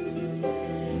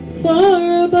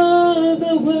 far above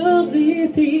the worldly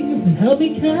things that held me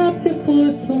captive for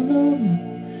so long.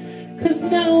 'Cause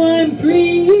now I'm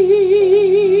free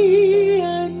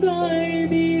and I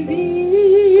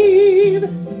believe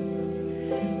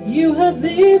you have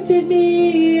lifted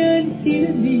me and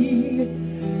seated me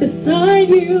beside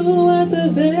you at the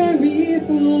very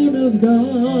throne of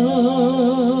God.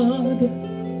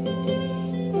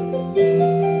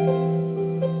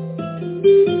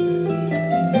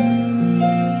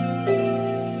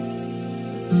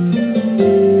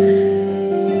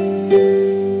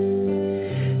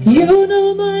 You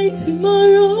know my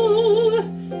tomorrow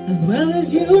as well as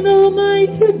you know my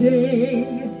today.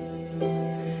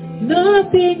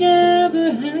 Nothing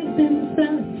ever has been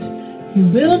set, you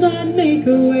will not make a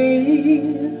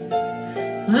way.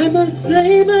 I must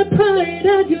lay my pride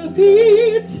at your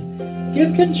feet,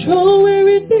 give control where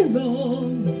it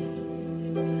belongs,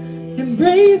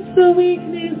 embrace the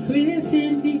weakness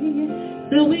within me,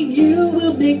 knowing you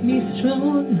will make me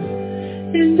strong,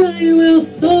 and I will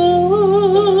soar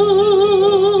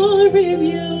in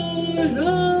your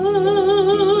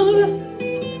love,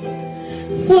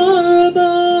 far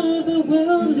above the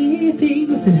worldly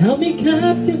things that held me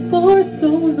captive for so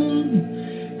long.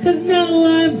 'Cause now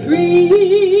I'm free,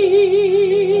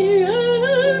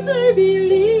 and I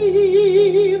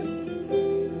believe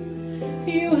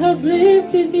you have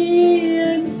lifted me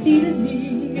and seated me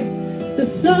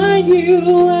beside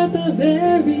you at the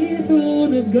very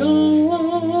throne of God.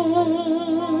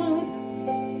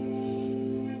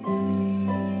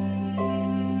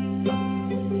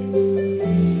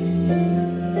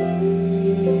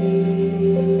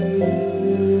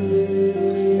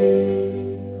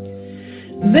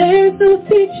 There's no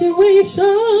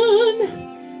situation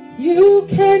you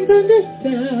can't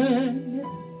understand.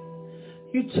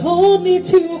 You told me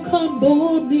to come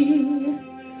boldly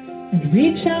and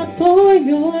reach out for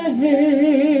your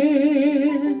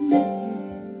hand.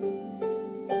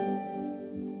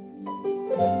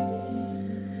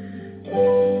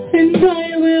 And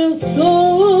I will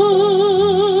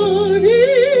soar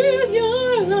in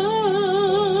your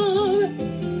love,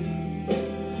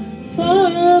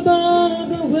 far above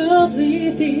the worldly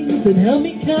things that held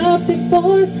me captive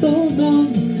for so long.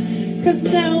 'Cause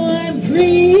now I'm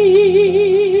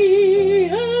free,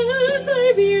 and I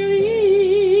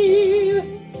believe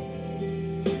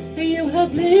you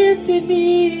have lifted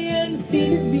me and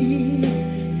seated me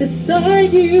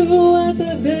beside you at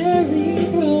the very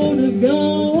throne of God.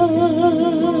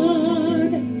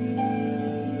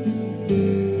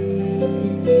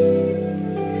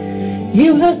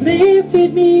 You have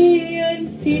lifted me and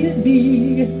seated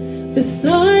me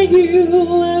beside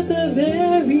you at the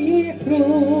very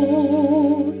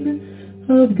throne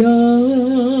of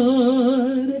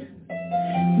God.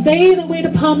 They that wait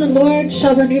upon the Lord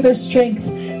shall renew their strength.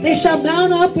 They shall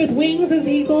mount up with wings as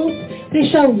eagles. They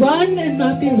shall run and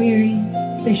not be weary.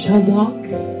 They shall walk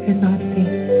and not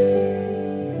faint.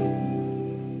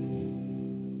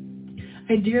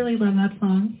 I dearly love that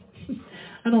song.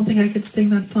 I don't think I could sing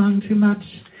that song too much.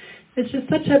 It's just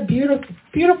such a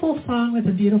beautiful song with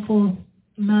a beautiful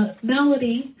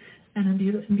melody and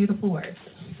beautiful words.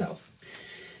 So,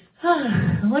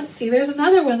 let's see. There's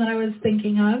another one that I was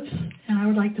thinking of, and I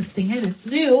would like to sing it. It's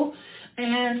new,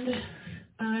 and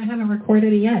I haven't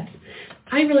recorded it yet.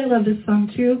 I really love this song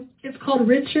too. It's called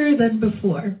Richer Than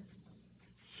Before.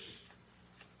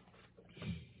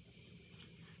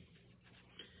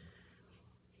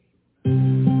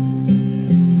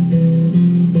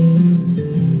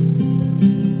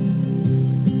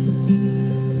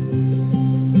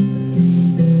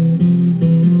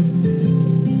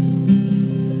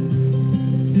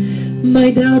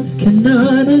 My doubts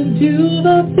cannot undo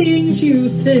the things you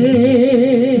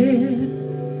said.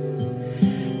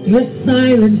 Your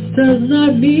silence does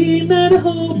not mean that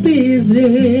hope is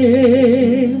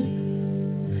dead.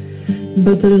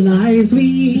 But the lies we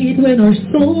eat when our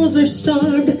souls are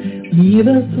starved leave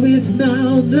us with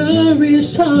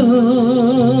malnourished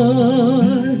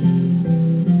hearts.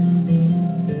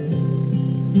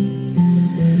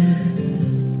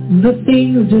 The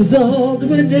things dissolved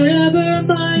were never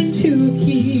mine to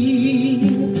keep.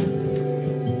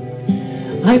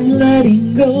 I'm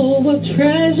letting go of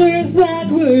treasures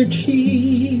that were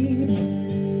cheap.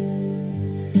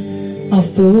 I'll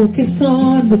focus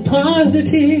on the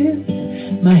positives.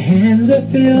 My hands are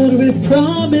filled with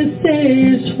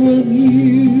promises from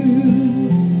you.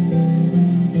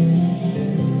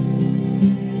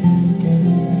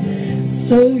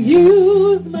 So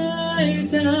use my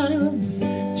time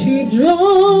to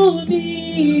draw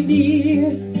me near,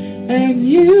 and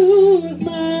use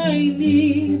my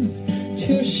needs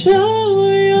to show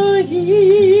your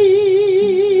here.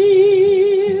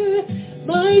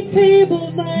 My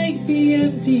table might be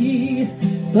empty,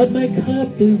 but my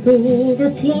cup is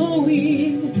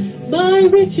overflowing. My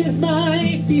riches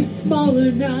might be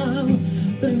smaller now,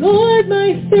 but Lord,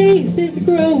 my faith is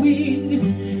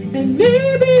growing. And maybe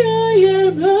I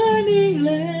am learning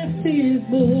less is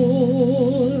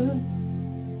more.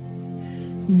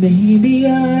 Maybe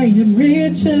I am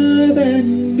richer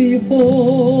than before.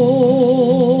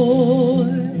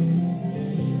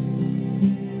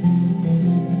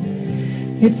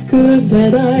 It's good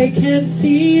that I can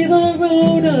see the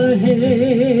road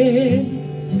ahead.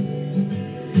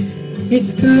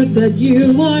 It's good that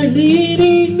you are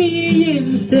leading me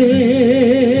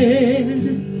instead.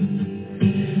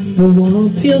 The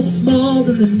walls feel small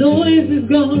and the noise is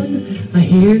gone. I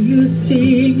hear you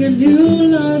sing a new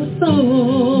love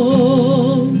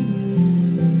song.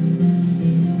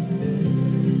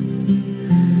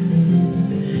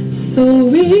 So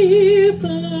if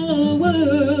the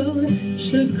world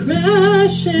should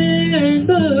crash and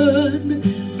burn,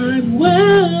 I'm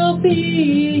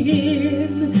wealthy in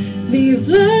these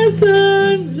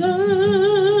lessons learned.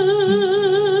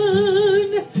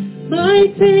 My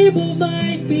table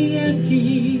might be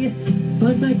empty,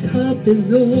 but my cup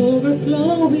is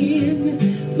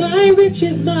overflowing. My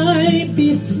riches might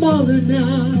be smaller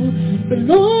now, but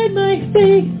Lord, my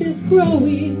faith is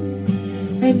growing.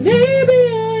 And maybe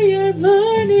I am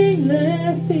learning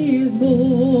less is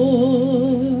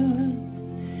more.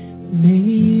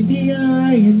 Maybe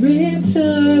I am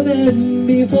richer than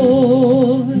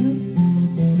before.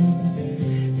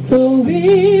 So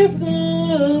if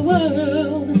the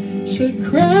world should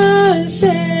crash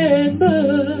and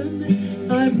burn,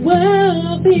 I'm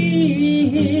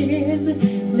wealthy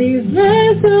in these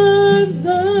lessons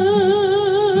learned.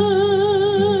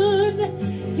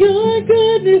 Your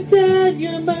goodness and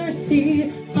your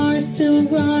mercy are still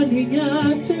running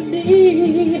after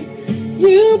me.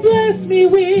 You bless me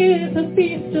with a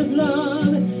feast of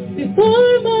love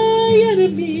before my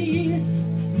enemies.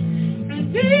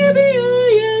 And maybe I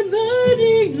am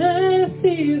learning less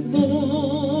is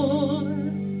more.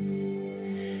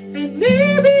 And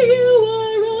maybe you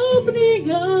are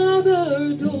opening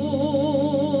other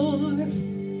doors.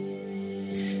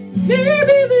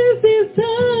 Maybe this is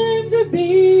time to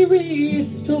be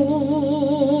restored.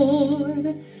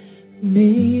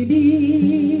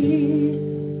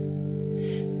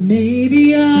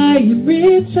 Maybe I am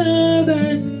richer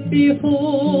than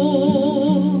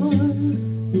before.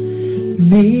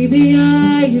 Maybe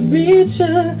I am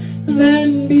richer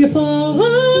than before.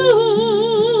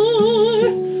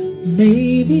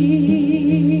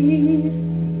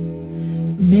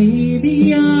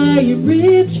 Maybe I am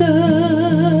richer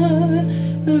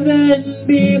than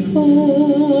before.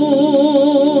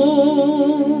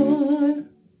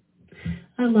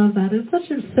 I love that. It's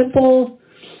such a simple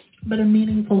but a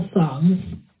meaningful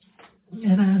song.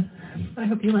 And I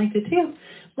hope you liked it too.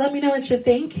 Let me know what you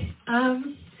think. I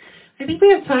think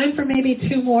we have time for maybe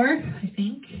two more, I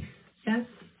think. Yes.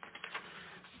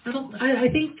 I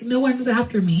think no one's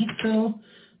after me, so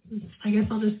I guess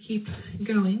I'll just keep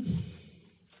going.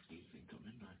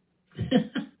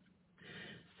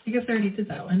 I guess I already did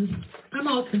that one. I'm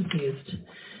all confused.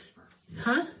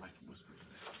 Huh?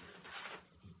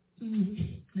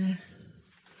 Nah.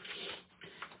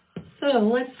 So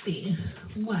let's see.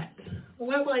 What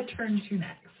will I turn to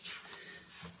next?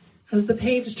 As the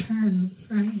page turns,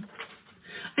 right?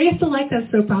 I used to like that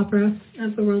soap opera,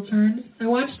 As the World Turns. I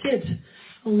watched it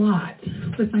a lot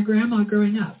with my grandma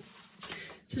growing up.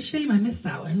 It's a shame I missed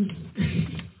that one.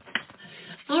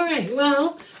 All right,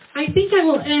 well, I think I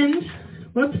will end.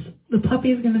 Whoops, the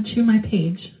puppy's going to chew my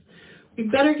page. We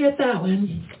better get that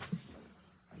one.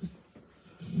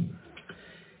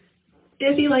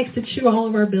 Izzy likes to chew all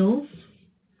of our bills.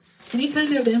 Any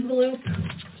kind of envelope,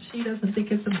 she doesn't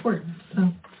think it's important,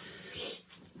 so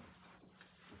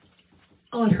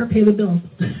I'll let her pay the bills.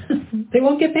 They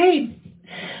won't get paid.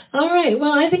 All right,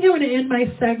 well, I think I'm going to end my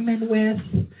segment with,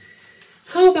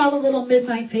 how about a little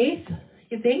Midnight Faith,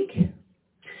 you think?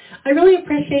 I really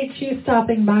appreciate you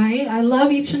stopping by. I love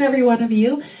each and every one of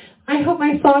you. I hope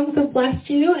my songs have blessed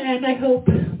you, and I hope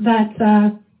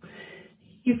that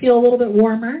you feel a little bit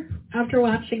warmer after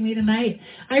watching me tonight.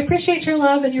 I appreciate your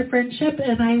love and your friendship,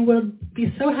 and I will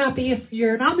be so happy if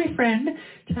you're not my friend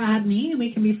to add me, and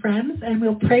we can be friends, and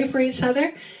we'll pray for each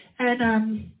other.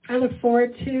 And I look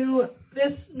forward to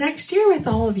this next year with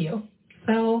all of you.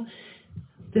 So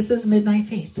this is Midnight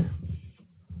Faith.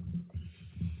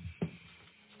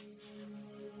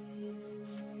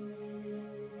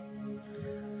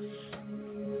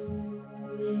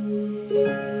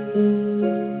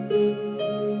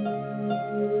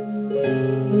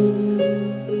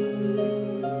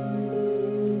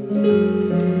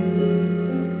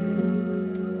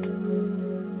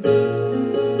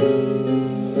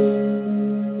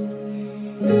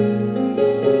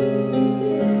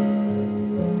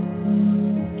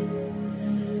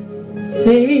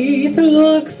 Faith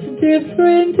looks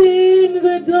different in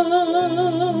the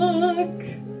dark.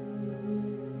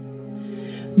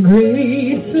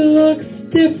 Grace looks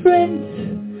different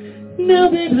now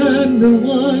that I'm the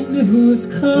one who's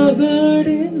covered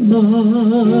in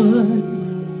mud.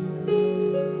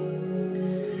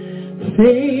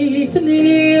 Faith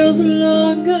kneels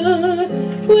longer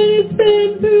when it's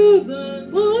been through the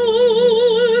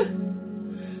war,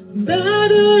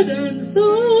 battered and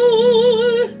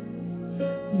sore,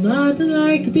 not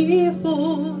like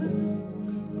before.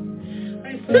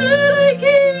 I said I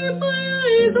keep my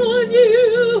eyes on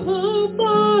you, oh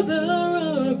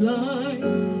Father of light.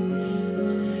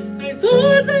 I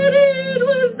thought that it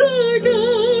was dark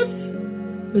out,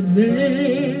 but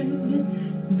then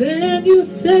you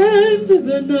sent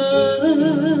the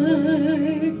night.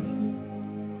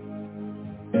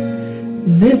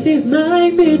 This is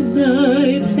my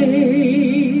midnight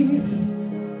faith.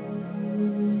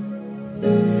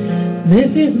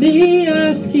 This is me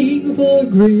asking for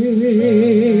grace.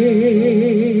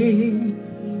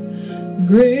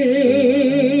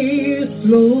 Grace,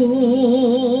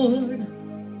 Lord.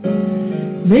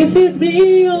 This is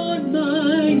me on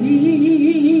my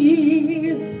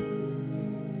knees.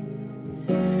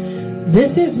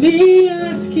 This is me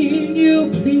asking you,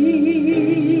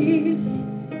 please.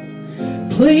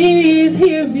 Please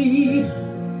hear me.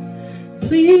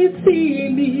 Please see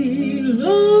me,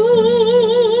 Lord.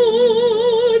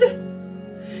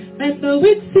 And though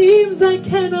it seems I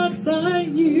cannot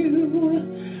find you,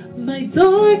 my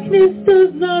darkness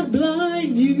does not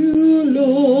blind you,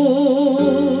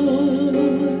 Lord.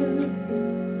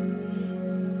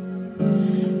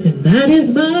 And that is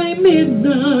my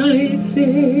midnight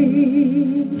faith.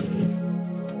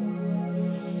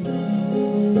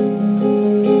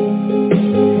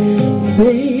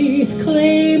 Faith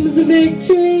claims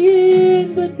victory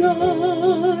in the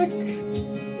dark.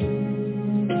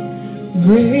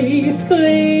 Grace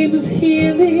claims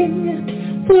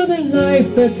healing for the life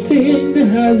that sin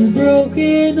has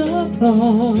broken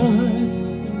apart.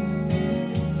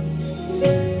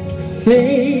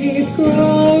 Faith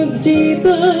grows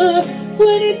deeper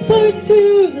when it's put to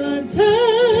the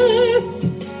test.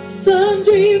 Some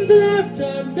dreams left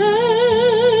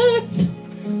unmet,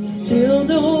 still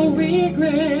no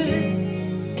regret.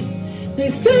 They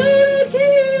still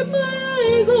keep my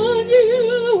eyes on you,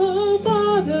 oh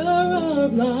Father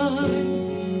of light.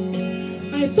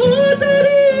 I thought that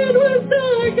it was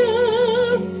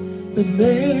darker, but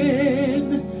then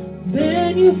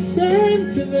you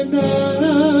sent to the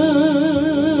night.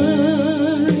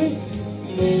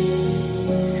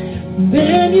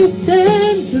 Then you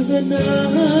sent to the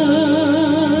night.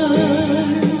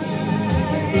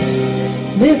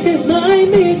 This is my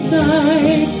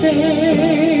midnight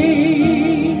faith.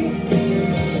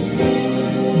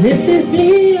 This is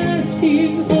me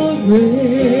asking for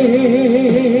grace.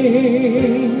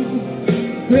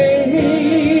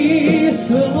 Grace,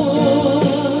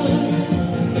 Lord.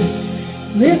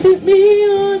 This is me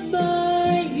on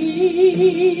my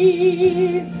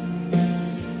knees.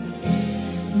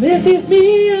 This is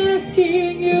me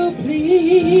asking you,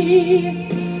 please.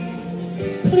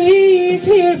 Please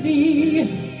hear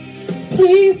me.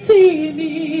 Please see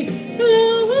me,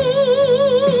 Lord.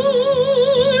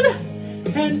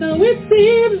 And though it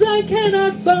seems I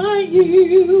cannot find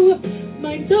you,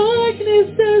 my darkness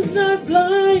does not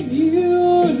blind you,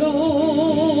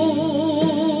 Lord.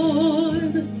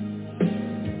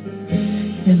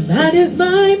 And that is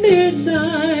my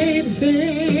midnight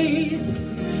faith.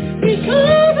 He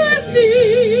covers me.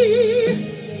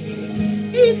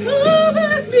 He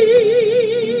covers me.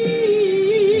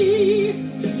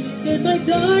 In my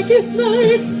darkest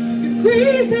night, your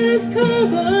grace has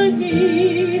covered me.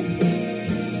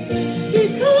 He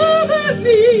covers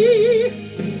me.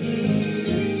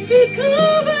 He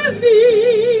covers me.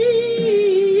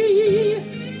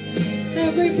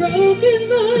 Every broken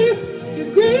life, your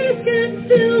grace can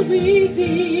still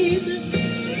redeem.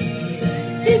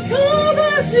 He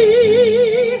covers me.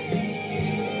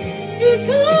 He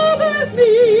covers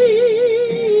me.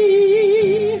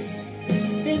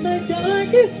 In my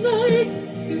darkest night,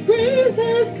 your grace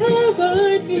has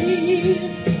covered me.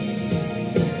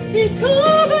 He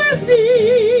covers me.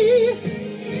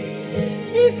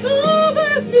 He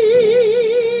covers me.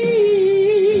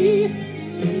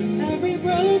 Every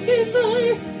broken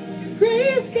life, your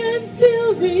grace can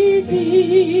still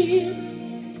redeem.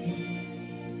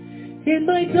 In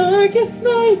my darkest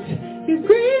night, your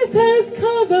grace has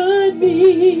covered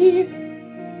me.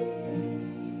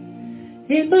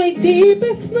 In my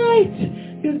deepest night,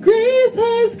 your grace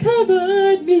has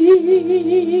covered me.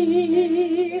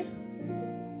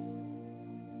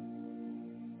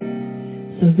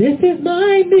 So this is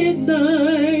my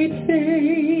midnight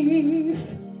faith.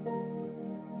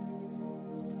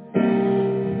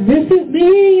 This is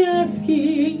me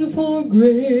asking for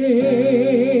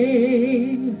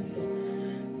grace.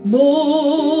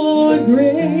 More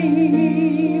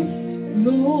grace,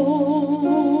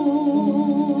 Lord.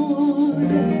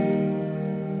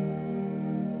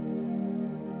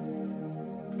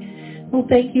 Well,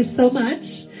 thank you so much.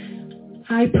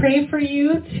 I pray for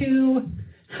you to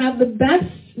have the best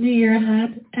New Year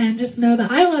ahead, and just know that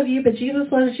I love you, but Jesus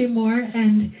loves you more,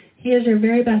 and he is your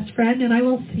very best friend, and I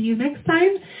will see you next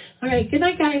time. All right, good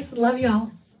night, guys. Love you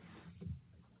all.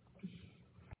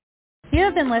 You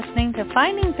have been listening to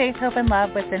Finding Faith, Hope, and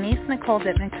Love with Dennise Nichole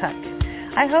Dittman-Cook.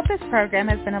 I hope this program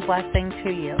has been a blessing to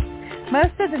you.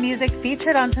 Most of the music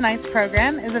featured on tonight's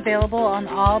program is available on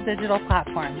all digital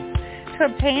platforms. To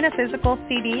obtain a physical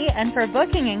CD and for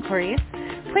booking inquiries,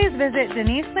 please visit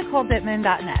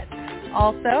DeniseNicholeDittman.net.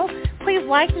 Also, please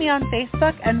like me on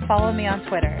Facebook and follow me on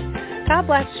Twitter. God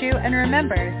bless you, and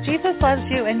remember, Jesus loves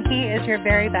you and He is your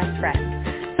very best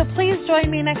friend. So please join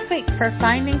me next week for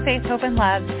Finding Faith, Hope, and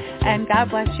Love, and God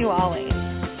bless you always.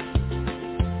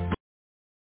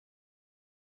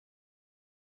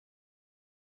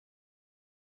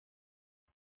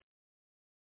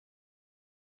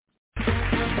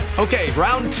 Okay,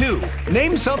 round 2.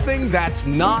 Name something that's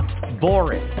not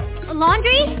boring. A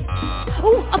laundry?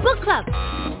 Ooh, a book club.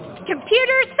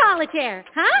 Computer solitaire,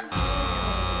 huh?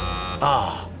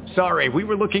 Ah, sorry, we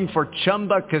were looking for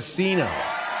Chumba Casino.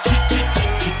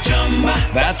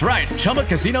 That's right,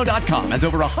 ChumbaCasino.com has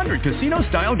over 100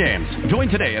 casino-style games. Join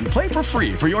today and play for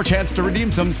free for your chance to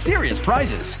redeem some serious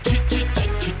prizes.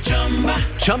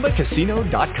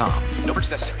 ChumbaCasino.com. No purchase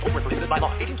necessary. Void where prohibited by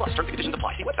law. 18+ terms and conditions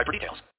apply. See website for details.